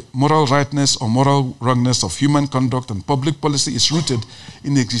concerned for the moral rightness or moral wrongness of human conduct, and public policy is rooted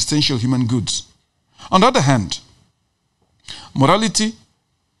in the existential human goods. On the other hand, morality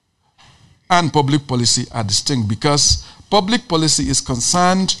and public policy are distinct because public policy is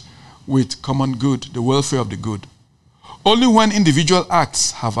concerned with common good, the welfare of the good. Only when individual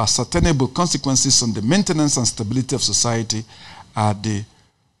acts have ascertainable consequences on the maintenance and stability of society are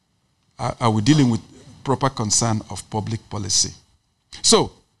we dealing with proper concern of public policy.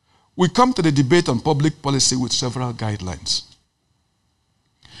 So, we come to the debate on public policy with several guidelines.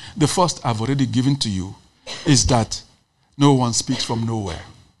 The first I've already given to you is that no one speaks from nowhere.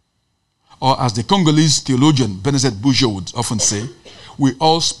 Or as the Congolese theologian Benezet Bujo would often say, we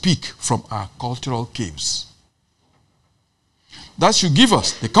all speak from our cultural caves. That should give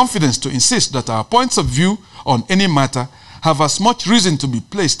us the confidence to insist that our points of view on any matter have as much reason to be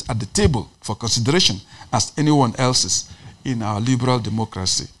placed at the table for consideration as anyone else's in our liberal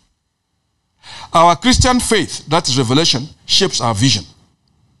democracy. Our Christian faith, that is revelation, shapes our vision,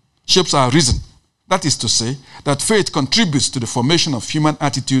 shapes our reason. That is to say, that faith contributes to the formation of human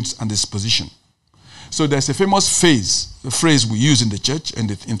attitudes and disposition. So there's a famous phrase we use in the church and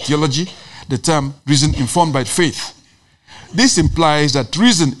in theology, the term reason informed by faith. This implies that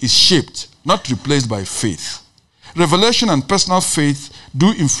reason is shaped, not replaced by faith. Revelation and personal faith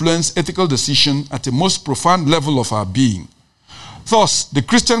do influence ethical decision at the most profound level of our being. Thus, the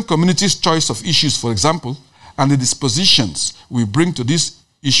Christian community's choice of issues, for example, and the dispositions we bring to these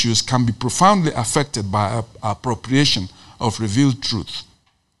issues can be profoundly affected by our appropriation of revealed truth.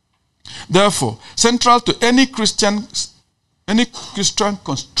 Therefore, central to any Christian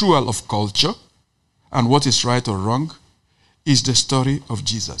construal of culture and what is right or wrong is the story of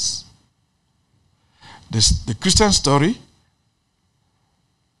Jesus. The Christian story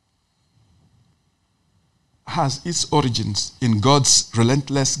has its origins in God's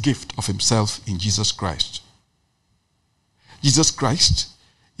relentless gift of himself in Jesus Christ. Jesus Christ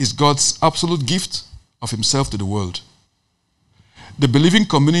is God's absolute gift of himself to the world. The believing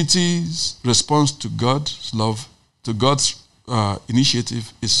community's response to God's love, to God's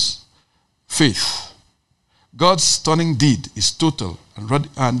initiative is faith. God's stunning deed is total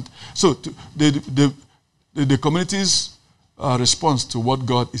and so the community's response to what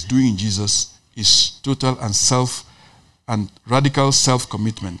God is doing in Jesus is total and radical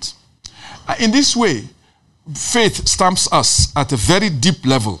self-commitment. In this way, faith stamps us at a very deep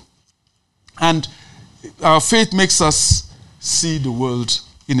level, and our faith makes us see the world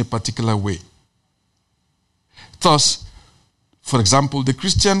in a particular way. Thus, for example, the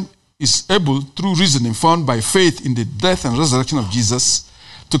Christian is able, through reasoning found by faith in the death and resurrection of Jesus,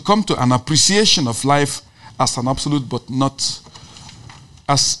 to come to an appreciation of life as an absolute but not,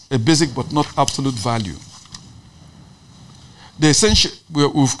 as a basic but not absolute value. The essential,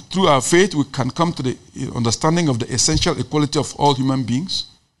 through our faith, we can come to the understanding of the essential equality of all human beings,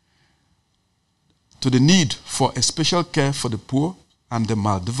 to the need for a special care for the poor and the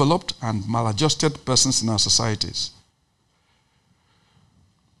maldeveloped and maladjusted persons in our societies.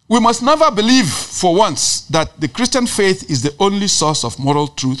 We must never believe for once that the Christian faith is the only source of moral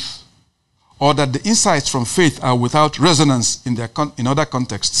truth, or that the insights from faith are without resonance in other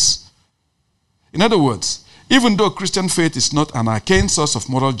contexts. In other words, even though Christian faith is not an arcane source of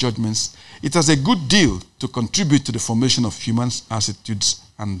moral judgments, it has a good deal to contribute to the formation of human attitudes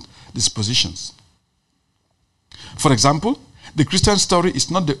and dispositions. For example, the Christian story is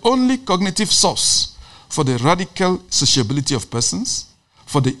not the only cognitive source for the radical sociability of persons,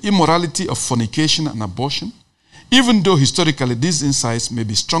 for the immorality of fornication and abortion, even though historically these insights may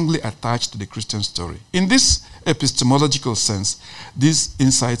be strongly attached to the Christian story. In this epistemological sense, these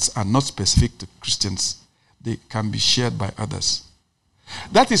insights are not specific to Christians. They can be shared by others.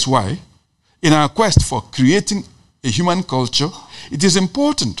 That is why, in our quest for creating a human culture, it is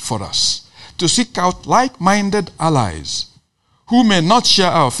important for us to seek out like-minded allies who may not share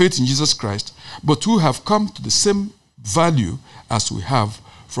our faith in Jesus Christ, but who have come to the same value as we have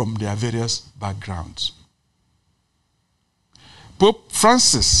from their various backgrounds. Pope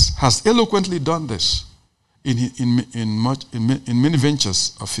Francis has eloquently done this in many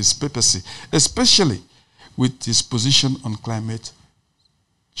ventures of his papacy, especially with his position on climate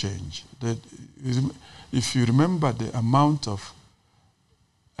change. If you remember the amount of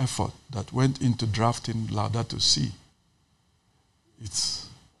effort that went into drafting Laudato Si, it's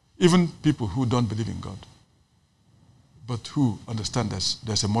even people who don't believe in God, but who understand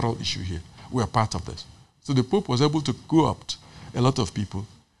there's a moral issue here. We are part of this. So the Pope was able to co-opt a lot of people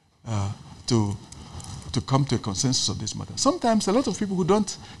to come to a consensus on this matter. Sometimes a lot of people who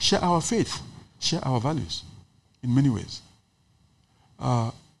don't share our faith share our values in many ways.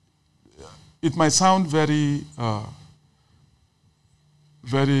 It might sound very, how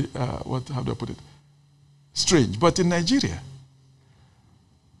do I put it? Strange, but in Nigeria,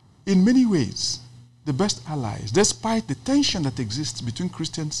 in many ways, the best allies, despite the tension that exists between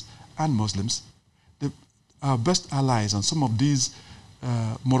Christians and Muslims, our best allies on some of these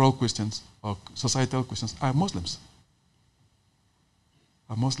moral questions or societal questions are Muslims.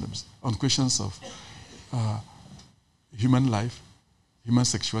 Are Muslims on questions of human life, human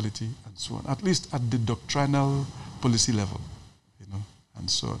sexuality, and so on. At least at the doctrinal policy level, and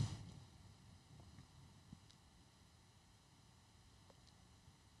so on.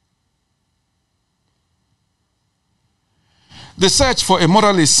 The search for a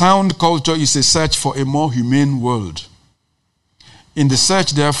morally sound culture is a search for a more humane world. In the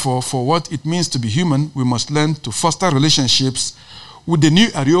search, therefore, for what it means to be human, we must learn to foster relationships with the new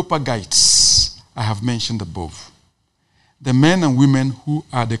Areopagites I have mentioned above, the men and women who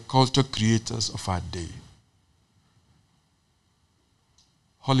are the culture creators of our day.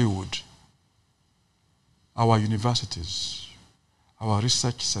 Hollywood, our universities, our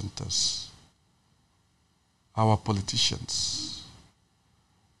research centers, our politicians,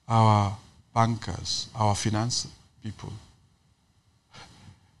 our bankers, our finance people.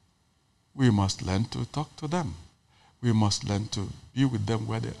 We must learn to talk to them. We must learn to be with them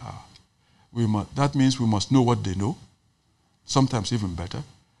where they are. That means we must know what they know, sometimes even better,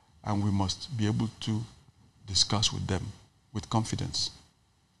 and we must be able to discuss with them with confidence.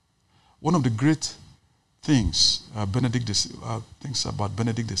 One of the great things things about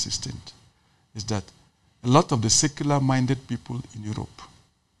Benedict XVI is that a lot of the secular-minded people in Europe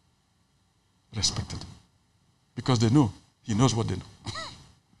respected him because they know he knows what they know.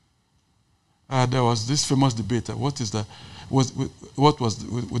 There was this famous debate. What was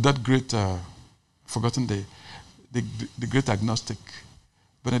with that great forgotten the great agnostic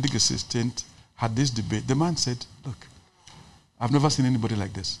Benedict XVI had this debate. The man said, "Look, I've never seen anybody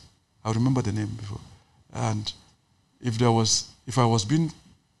like this. I remember the name before. And if if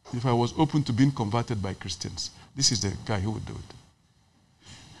I was open to being converted by Christians, this is the guy who would do it.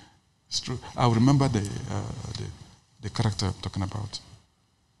 It's true. I remember the character I'm talking about.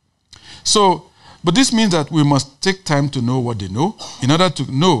 So, but this means that we must take time to know what they know in order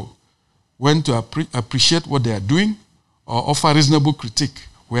to know when to appreciate what they are doing or offer reasonable critique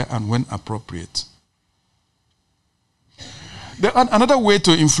where and when appropriate. Another way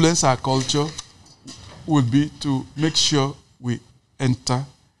to influence our culture would be to make sure we enter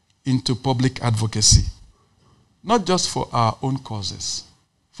into public advocacy, not just for our own causes,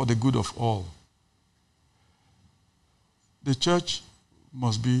 for the good of all. The church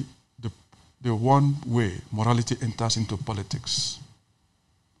must be the one way morality enters into politics.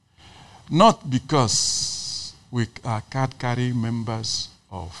 Not because we are card-carrying members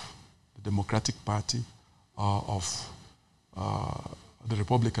of the Democratic Party or of the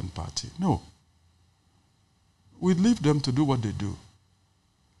Republican Party. No. We leave them to do what they do.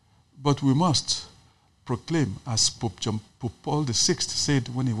 But we must proclaim, as Pope Paul VI said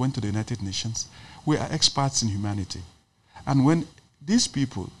when he went to the United Nations, we are experts in humanity. And when these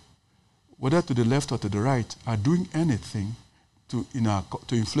people, whether to the left or to the right, are doing anything to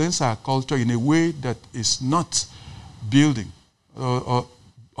influence our culture in a way that is not building or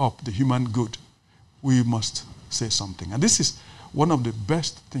up the human good, we must say something. And this is one of the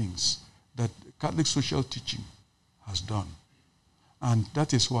best things that Catholic social teaching has done. And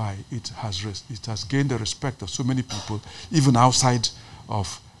that is why it has gained the respect of so many people, even outside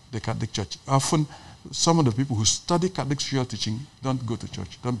of the Catholic Church. Often, some of the people who study Catholic social teaching don't go to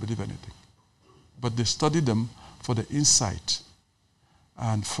church, don't believe anything. But they study them for the insight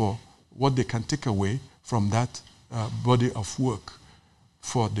and for what they can take away from that body of work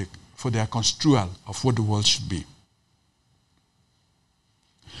for their construal of what the world should be.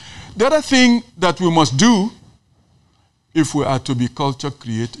 The other thing that we must do if we are to be culture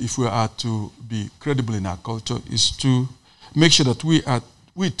creative, if we are to be credible in our culture, is to make sure that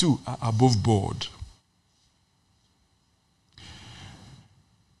we too are above board.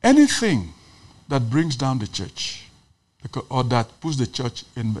 Anything that brings down the church or that puts the church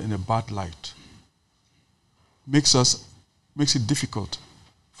in a bad light makes it difficult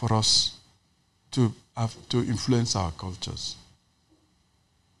for us to influence our cultures.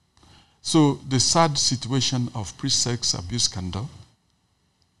 So the sad situation of priest-sex abuse scandal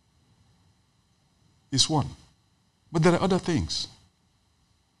is one. But there are other things.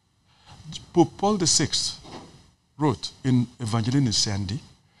 Pope Paul VI wrote in Evangelii Nunciandi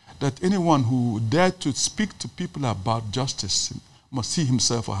that anyone who dared to speak to people about justice must see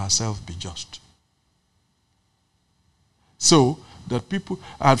himself or herself be just. So that people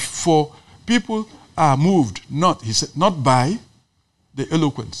are moved, not by the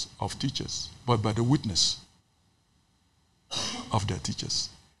eloquence of teachers, but by the witness of their teachers.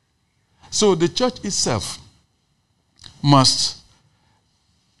 So the church itself must,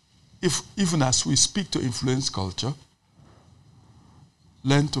 even as we speak to influence culture,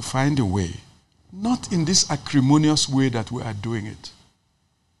 learn to find a way, not in this acrimonious way that we are doing it,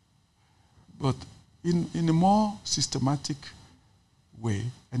 but in a more systematic way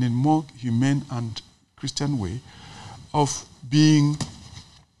and in more humane and Christian way of being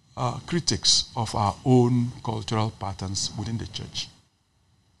critics of our own cultural patterns within the church.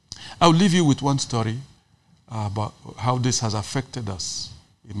 I'll leave you with one story about how this has affected us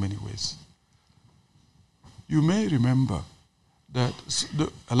in many ways. You may remember that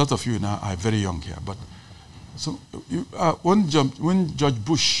a lot of you now are very young here, but when George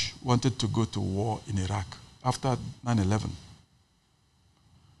Bush wanted to go to war in Iraq after 9/11,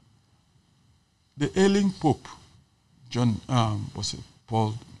 the ailing Pope, John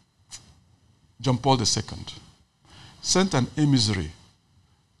Paul II, sent an emissary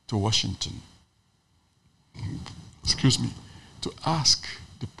to Washington, to ask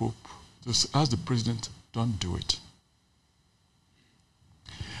the Pope, to ask the President, don't do it.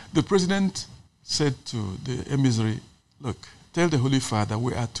 The President said to the emissary, look, tell the Holy Father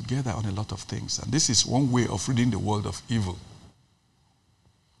we are together on a lot of things, and this is one way of ridding the world of evil.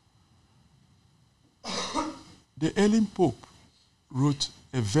 The ailing Pope wrote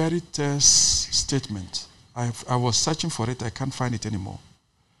a very terse statement. I was searching for it, I can't find it anymore,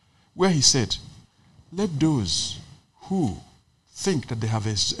 where he said, let those who think that they have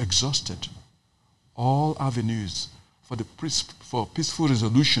exhausted all avenues for peaceful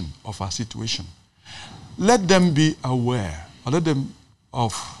resolution of our situation, let them be aware, or let them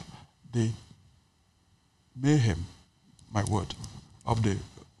of the mayhem, my word, of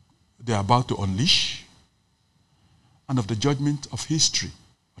they are about to unleash, and of the judgment of history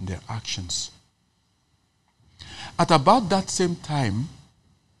on their actions. At about that same time,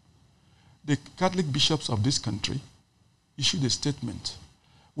 the Catholic bishops of this country issued a statement.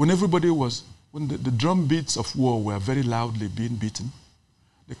 When the drum beats of war were very loudly being beaten,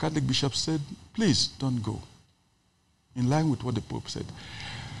 the Catholic bishops said, please don't go. In line with what the Pope said.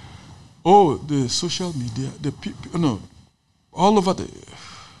 Oh, the social media, all over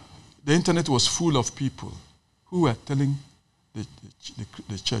the internet was full of people who were telling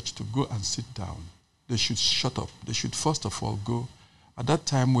the church to go and sit down. They should shut up. They should first of all go. At that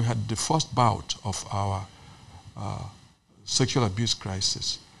time, we had the first bout of our sexual abuse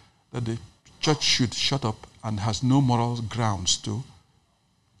crisis, that the church should shut up and has no moral grounds to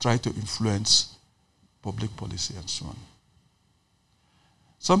try to influence public policy and so on.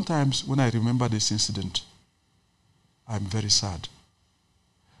 Sometimes when I remember this incident, I'm very sad,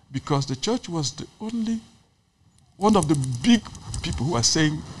 because the church was the only one of the big people who are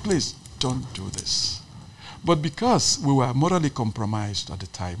saying, please don't do this. But because we were morally compromised at the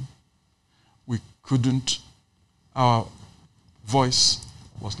time, we couldn't, our voice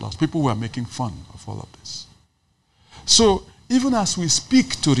was lost. People were making fun of all of this. So even as we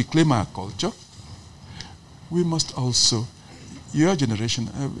speak to reclaim our culture, we must also, your generation,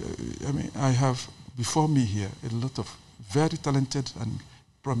 I have before me here a lot of very talented and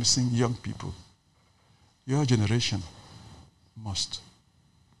promising young people. Your generation must,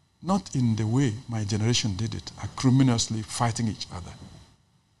 not in the way my generation did it, acrimoniously fighting each other,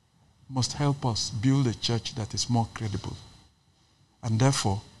 must help us build a church that is more credible, and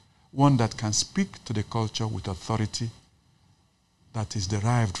therefore one that can speak to the culture with authority that is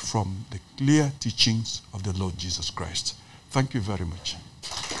derived from the clear teachings of the Lord Jesus Christ. Thank you very much.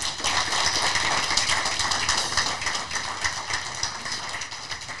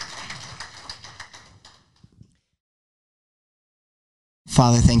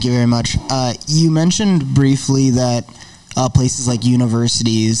 Father, thank you very much. You mentioned briefly that places like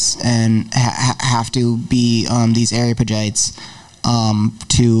universities and have to be these areopagites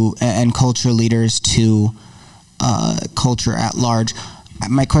and culture leaders to culture at large.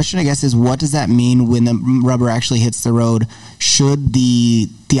 My question, I guess, is what does that mean when the rubber actually hits the road? Should the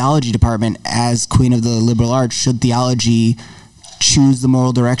theology department, as queen of the liberal arts, should theology choose the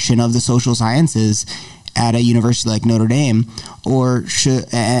moral direction of the social sciences at a university like Notre Dame, or should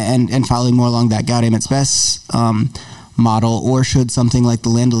and following more along that Gaudium et Spes model, or should something like the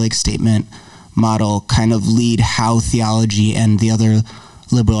Land O'Lakes Statement model kind of lead how theology and the other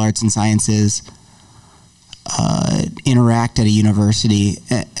liberal arts and sciences interact at a university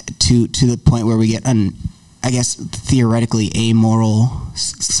to the point where we get I guess theoretically amoral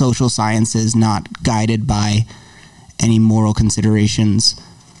social sciences not guided by any moral considerations?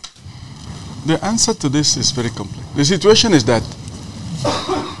 The answer to this is very complex. The situation is that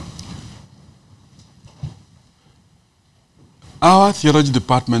our theology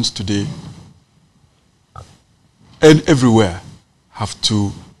departments today and everywhere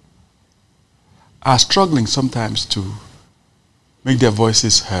are struggling sometimes to make their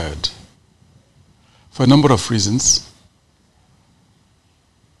voices heard for a number of reasons.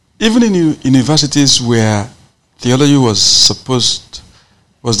 Even in universities where theology was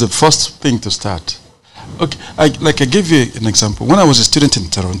the first thing to start. Okay, I gave you an example. When I was a student in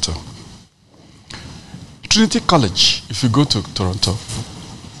Toronto, Trinity College, if you go to Toronto,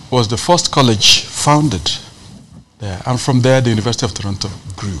 was the first college founded there. And from there, the University of Toronto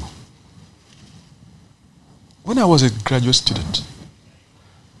grew. When I was a graduate student,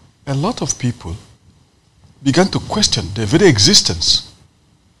 a lot of people began to question the very existence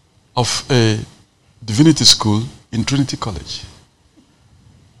of a divinity school in Trinity College.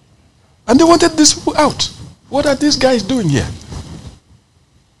 And they wanted these people out. What are these guys doing here?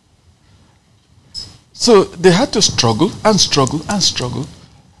 So they had to struggle and struggle and struggle,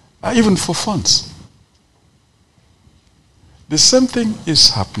 even for funds. The same thing is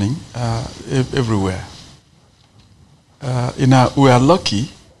happening everywhere. We are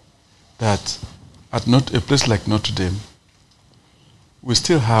lucky that at a place like Notre Dame, we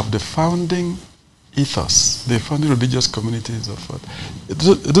still have the founding ethos, the founding religious communities of what.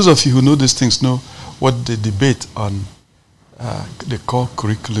 Those of you who know these things know what the debate on the core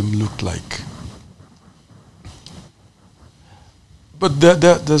curriculum looked like. But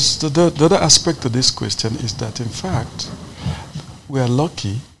there's the other aspect to this question is that, in fact, we are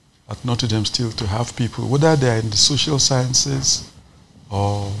lucky at Notre Dame still to have people, whether they are in the social sciences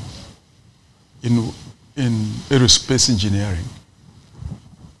or in aerospace engineering,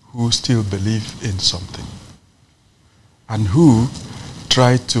 who still believe in something and who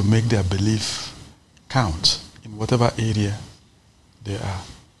try to make their belief count in whatever area they are.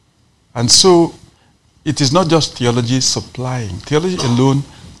 And so it is not just theology supplying. Theology alone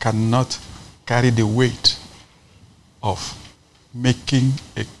cannot carry the weight of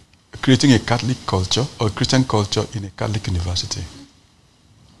creating a Catholic culture or Christian culture in a Catholic university.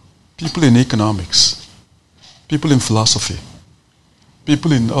 People in economics, people in philosophy,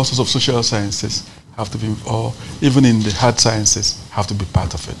 people in all sorts of social sciences have to be, or even in the hard sciences, have to be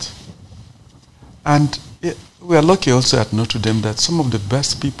part of it. And we are lucky also at Notre Dame that some of the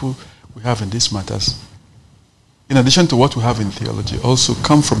best people we have in these matters, in addition to what we have in theology, also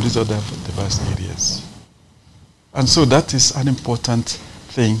come from these other diverse areas. And so that is an important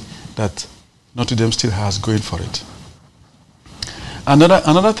thing that Notre Dame still has going for it.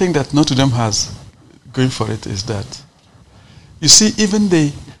 Another thing that Notre Dame has going for it is that, you see, even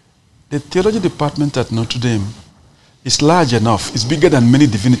the theology department at Notre Dame is large enough. It's bigger than many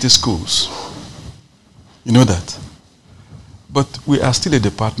divinity schools. You know that. But we are still a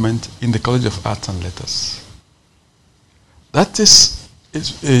department in the College of Arts and Letters. That is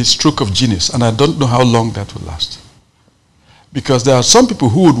a stroke of genius, and I don't know how long that will last. Because there are some people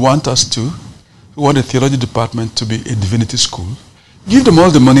who would want who want the theology department to be a divinity school. Give them all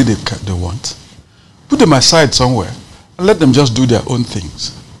the money they want. Put them aside somewhere and let them just do their own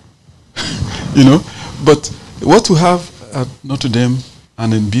things. You know? But what we have at Notre Dame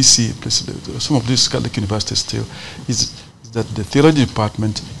and in BC, some of these Catholic universities still, is that the theology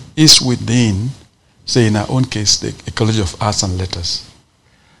department is within, say in our own case, the College of Arts and Letters.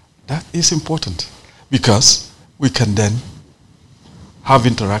 That is important because we can then have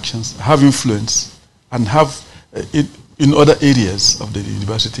interactions, have influence, and have in other areas of the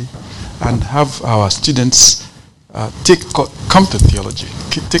university, and have our students come to theology,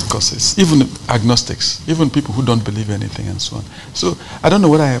 take courses, even agnostics, even people who don't believe anything and so on. So I don't know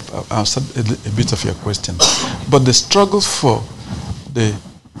whether I have answered a bit of your question, but the struggle for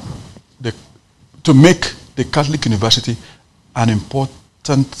to make the Catholic University an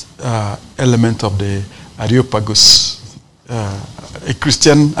important element of the Areopagus, a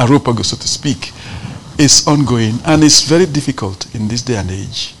Christian Areopagus, so to speak, is ongoing, and it's very difficult in this day and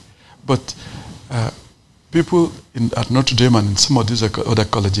age. But people at Notre Dame and in some of these other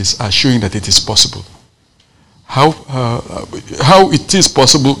colleges are showing that it is possible. How it is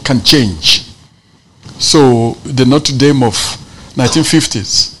possible can change. So the Notre Dame of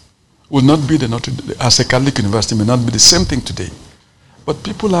 1950s will not be the Notre Dame, as a Catholic university, may not be the same thing today. But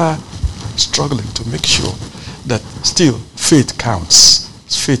people are struggling to make sure that still faith counts,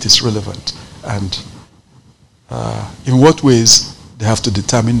 faith is relevant, and in what ways they have to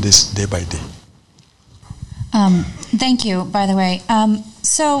determine this day by day. Thank you, by the way.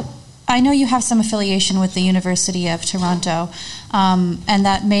 So I know you have some affiliation with the University of Toronto, and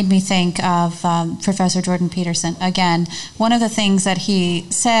that made me think of Professor Jordan Peterson. Again, one of the things that he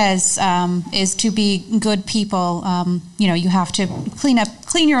says is to be good people, you have to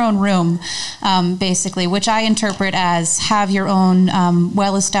clean your own room, basically, which I interpret as have your own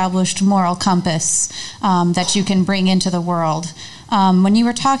well-established moral compass that you can bring into the world. When you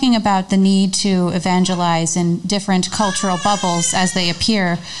were talking about the need to evangelize in different cultural bubbles as they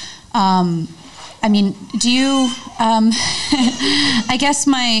appear, do you, I guess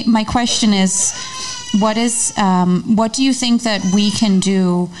my question is, what do you think that we can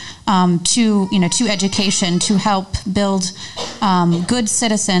do to education to help build good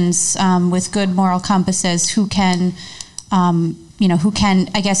citizens with good moral compasses who can,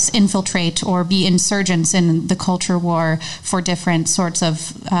 I guess, infiltrate or be insurgents in the culture war for different sorts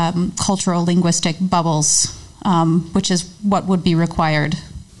of cultural linguistic bubbles, which is what would be required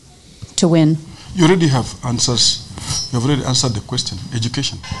to win? You already have answers. You have already answered the question.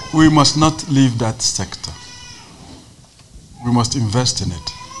 Education. We must not leave that sector. We must invest in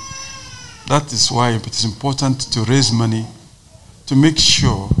it. That is why it is important to raise money to make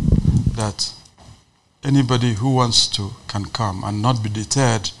sure that anybody who wants to can come and not be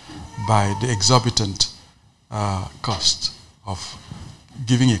deterred by the exorbitant cost of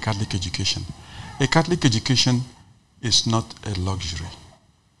giving a Catholic education. A Catholic education is not a luxury.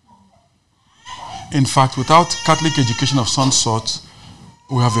 In fact, without Catholic education of some sort,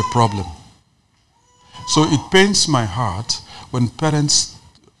 we have a problem. So it pains my heart when parents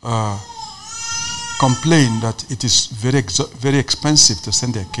complain that it is very expensive to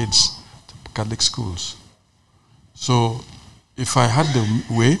send their kids to Catholic schools. So if I had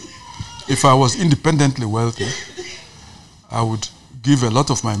the way, if I was independently wealthy, I would give a lot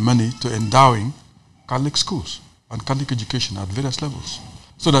of my money to endowing Catholic schools and Catholic education at various levels.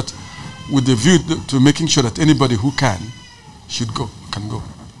 So that with the view to making sure that anybody who can go.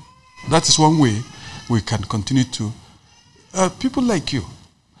 That is one way we can continue to, people like you,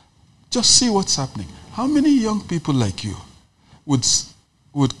 just see what's happening. How many young people like you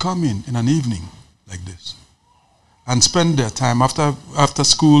would come in an evening like this and spend their time after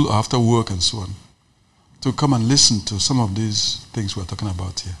school or after work and so on to come and listen to some of these things we're talking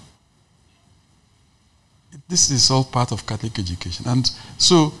about here? This is all part of Catholic education. And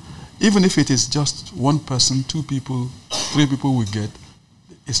so even if it is just one person, 2 people, 3 people we get,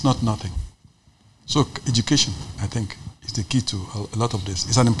 it's not nothing. So education, I think, is the key to a lot of this.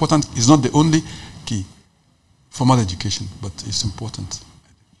 It's not the only key, formal education, but it's important.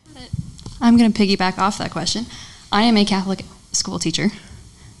 I'm going to piggyback off that question. I am a Catholic school teacher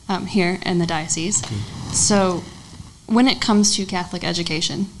here in the diocese. Okay. So when it comes to Catholic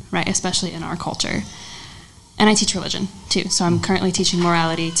education, right, especially in our culture, and I teach religion too, so I'm currently teaching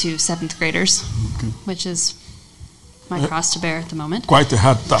morality to 7th graders, which is my cross to bear at the moment. Quite a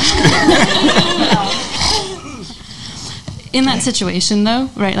hard task. In that situation, though,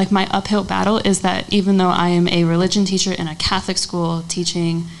 right, like my uphill battle is that even though I am a religion teacher in a Catholic school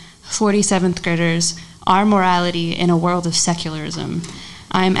teaching 47th graders our morality in a world of secularism,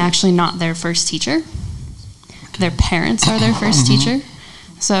 I'm actually not their first teacher. Their parents are their first teacher.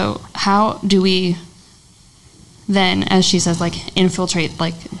 So how do we then, as she says, like infiltrate,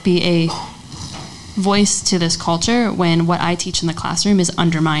 like be a voice to this culture when what I teach in the classroom is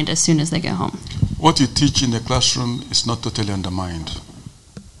undermined as soon as they get home? What you teach in the classroom is not totally undermined.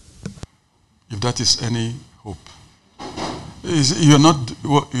 If that is any hope. You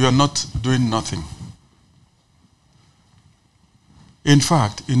are not doing nothing. In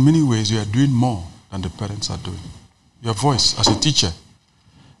fact, in many ways, you are doing more than the parents are doing. Your voice as a teacher.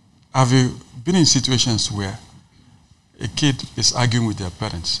 Have you been in situations where a kid is arguing with their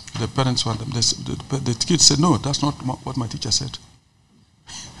parents? The parents want them. The kid said, "No, that's not what my teacher said."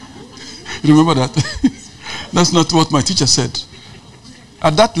 You remember that? That's not what my teacher said.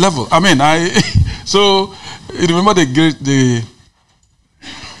 At that level, I mean, so you remember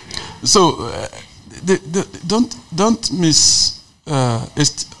don't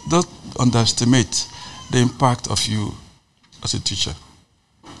underestimate the impact of you as a teacher.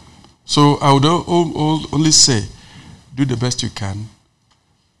 So I would only say, do the best you can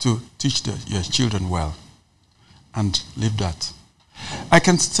to teach your children well, and leave that. I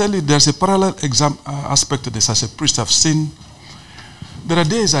can tell you there's a parallel aspect to this. As a priest, I've seen, there are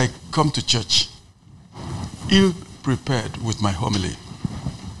days I come to church ill-prepared with my homily.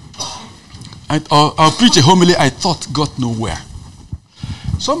 I'll preach a homily I thought got nowhere.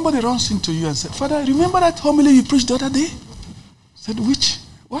 Somebody runs into you and said, "Father, remember that homily you preached the other day?" I said, "Which?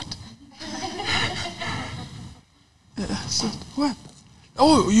 What?" I said, "What?"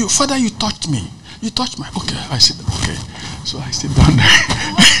 "Oh, Father, you touched me. You touched my..." Okay, I said, okay. So I sit down there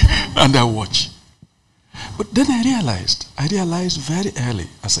and I watch. But then I realized very early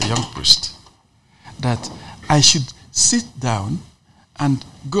as a young priest that I should sit down and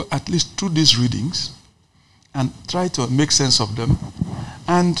go at least through these readings and try to make sense of them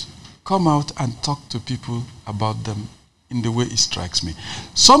and come out and talk to people about them in the way it strikes me.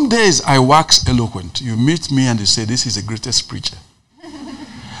 Some days I wax eloquent. You meet me and you say, "This is the greatest preacher."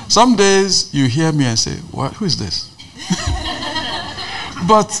 Some days you hear me and say, "What? Who is this?"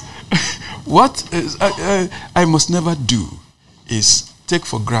 But what I must never do is take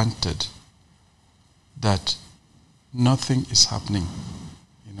for granted that nothing is happening.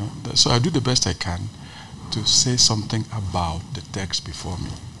 So I do the best I can to say something about the text before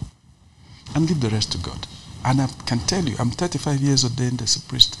me and leave the rest to God. And I can tell you, I'm 35 years ordained as a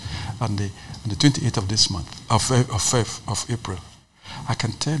priest on the 28th of this month, of April. I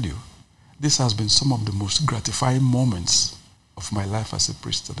can tell you, this has been some of the most gratifying moments of my life as a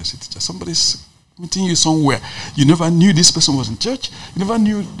priest and as a teacher. Somebody's meeting you somewhere. You never knew this person was in church. You never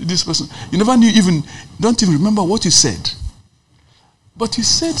knew this person. You never don't even remember what you said. But you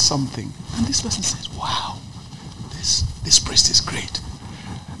said something, and this person says, "Wow, this priest is great."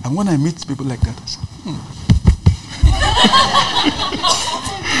 And when I meet people like that, I say,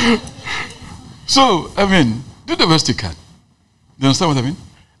 So, I mean, do the best you can. You understand what I mean?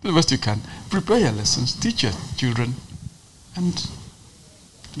 Do the best you can. Prepare your lessons, teach your children, and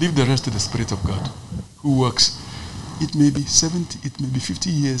leave the rest to the Spirit of God, who works. It may be 70, it may be 50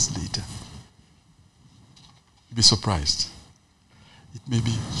 years later. You'll be surprised. It may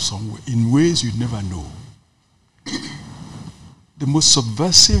be somewhere, in ways you never know. The most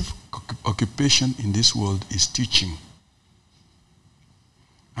subversive occupation in this world is teaching.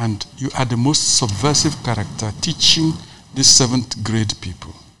 And you are the most subversive character teaching the 7th grade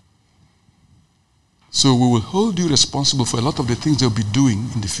people. So we will hold you responsible for a lot of the things they'll be doing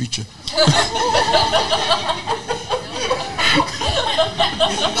in the future.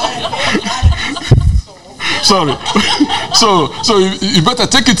 Sorry. So you better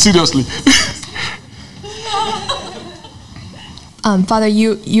take it seriously. Father,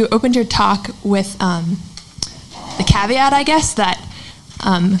 you opened your talk with the caveat, I guess, that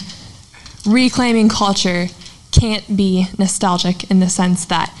reclaiming culture can't be nostalgic in the sense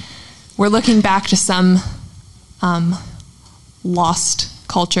that we're looking back to some lost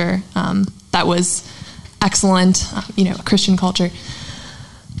culture that was excellent, a Christian culture.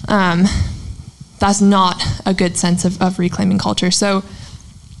 That's not a good sense of reclaiming culture. So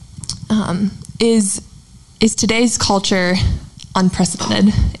is today's culture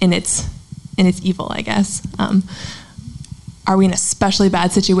unprecedented in its evil, I guess? Are we in a especially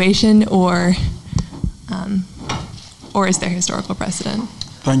bad situation, or is there historical precedent?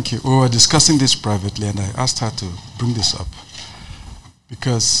 Thank you. We were discussing this privately, and I asked her to bring this up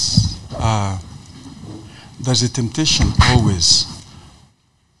because there's a temptation always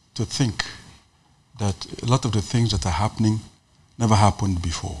to think that a lot of the things that are happening never happened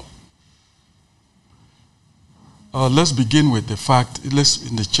before. Let's begin with the fact, in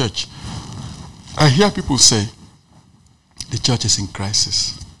the church, I hear people say the church is in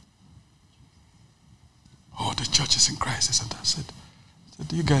crisis. Oh, the church is in crisis. And I said,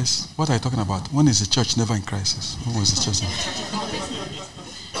 you guys, what are you talking about? When is the church never in crisis? When was the church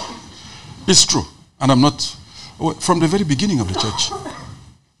It's true. And I'm not, from the very beginning of the church,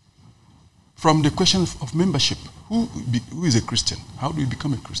 from the question of membership, who is a Christian? How do you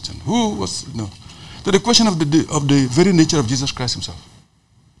become a Christian? To the question of the very nature of Jesus Christ himself.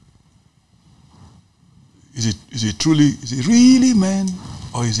 Is he really man,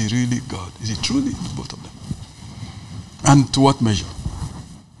 or is he really God? Is he truly both of them? And to what measure?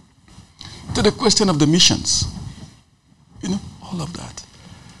 To the question of the missions. All of that.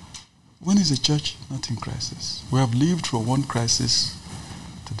 When is the church not in crisis? We have lived from one crisis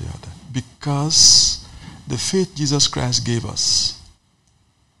to the other. Because the faith Jesus Christ gave us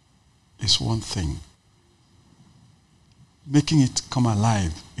is one thing. Making it come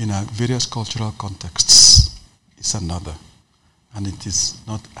alive in our various cultural contexts is another. And it is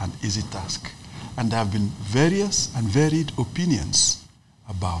not an easy task. And there have been various and varied opinions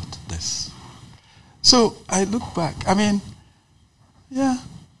about this. So I look back.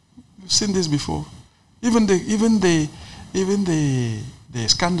 We've seen this before. Even the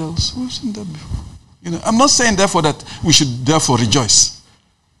scandals, we've seen that before. I'm not saying therefore that we should therefore rejoice.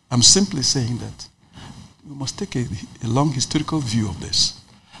 I'm simply saying that we must take a long historical view of this.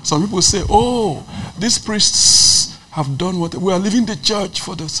 Some people say, these priests have done what we are leaving the church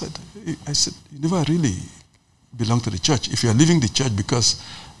for the said. I said, you never really belong to the church if you are leaving the church because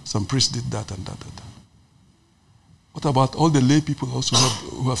some priest did that and that and that. What about all the lay people also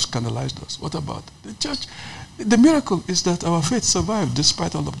who have scandalized us? What about the church? The miracle is that our faith survived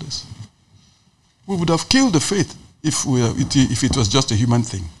despite all of this. We would have killed the faith if it was just a human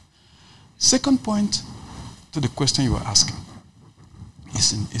thing. Second point to the question you were asking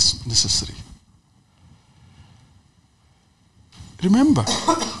is necessary. Remember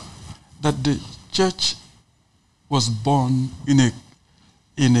that the church was born in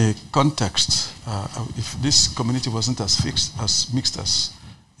a context. If this community wasn't as mixed as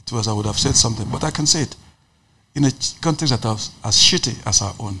it was, I would have said something. But I can say it in a context that was as shitty as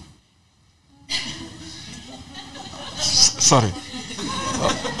our own. Sorry.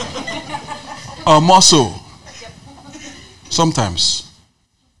 Or more so. Sometimes.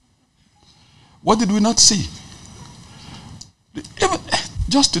 What did we not see?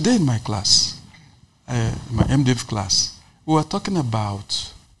 Just today in my class, my MDiv class, we were talking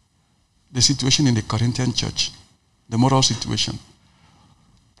about the situation in the Corinthian church, the moral situation.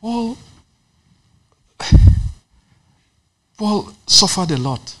 Paul suffered a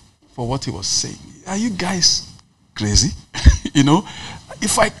lot for what he was saying. Are you guys crazy?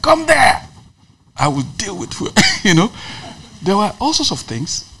 If I come there, I will deal with There were all sorts of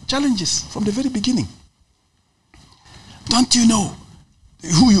things, challenges from the very beginning. Don't you know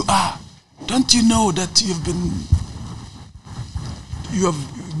who you are? Don't you know that you're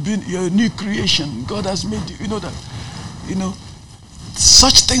a new creation? God has made you. You know that.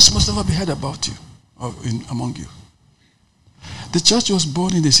 Such things must never be heard about you or among you. The church was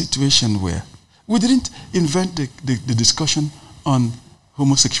born in a situation where we didn't invent the discussion on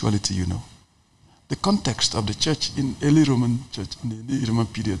homosexuality, The context of the church in early Roman church, in the early Roman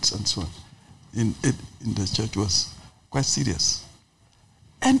periods and so on, in the church was quite serious.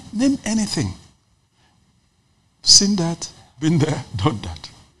 And name anything. Seen that, been there, done that.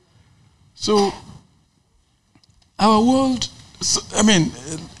 So, our world,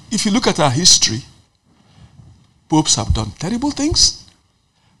 if you look at our history, popes have done terrible things.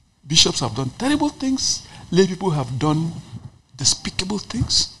 Bishops have done terrible things. lay people have done despicable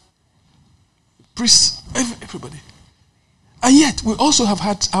things. Priests, everybody. And yet, we also have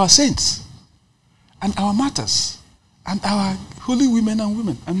had our saints and our martyrs and our holy women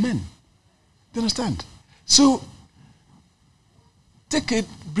and men. Do you understand? So, take it,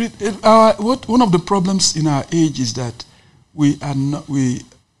 breathe. One of the problems in our age is that we're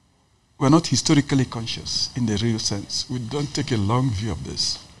not historically conscious in the real sense. We don't take a long view of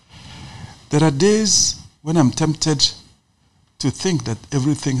this. There are days when I'm tempted to think that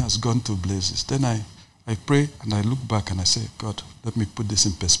everything has gone to blazes. Then I pray and I look back and I say, God, let me put this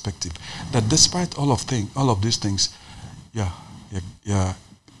in perspective. That despite all of these things, your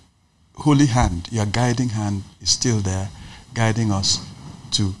holy hand, your guiding hand is still there, guiding us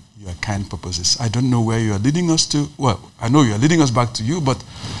to your kind purposes. I don't know where you are leading us to. Well, I know you are leading us back to you, but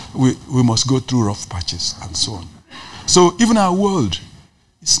we must go through rough patches and so on. So even our world,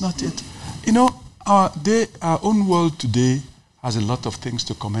 it's not yet. You know, our own world today has a lot of things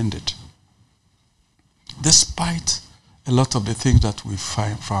to commend it, despite a lot of the things that we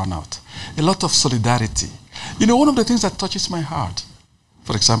found out. A lot of solidarity. You know, one of the things that touches my heart,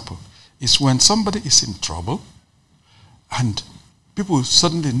 for example, is when somebody is in trouble and people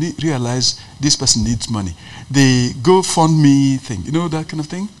suddenly realize this person needs money. They go fund me thing, you know, that kind of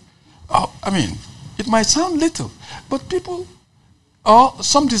thing. Oh, I mean, it might sound little, but people, or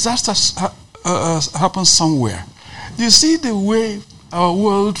some disaster happens somewhere. You see the way our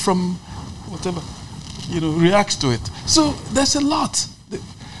world from whatever, reacts to it. So there's a lot.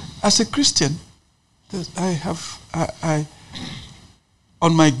 As a Christian, I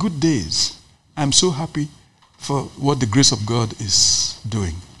on my good days, I'm so happy for what the grace of God is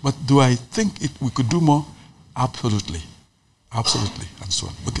doing. But do I think we could do more? Absolutely. Absolutely. And so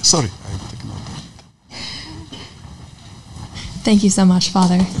on. Okay, sorry, I've taken over. Thank you so much,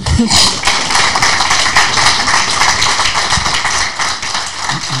 Father.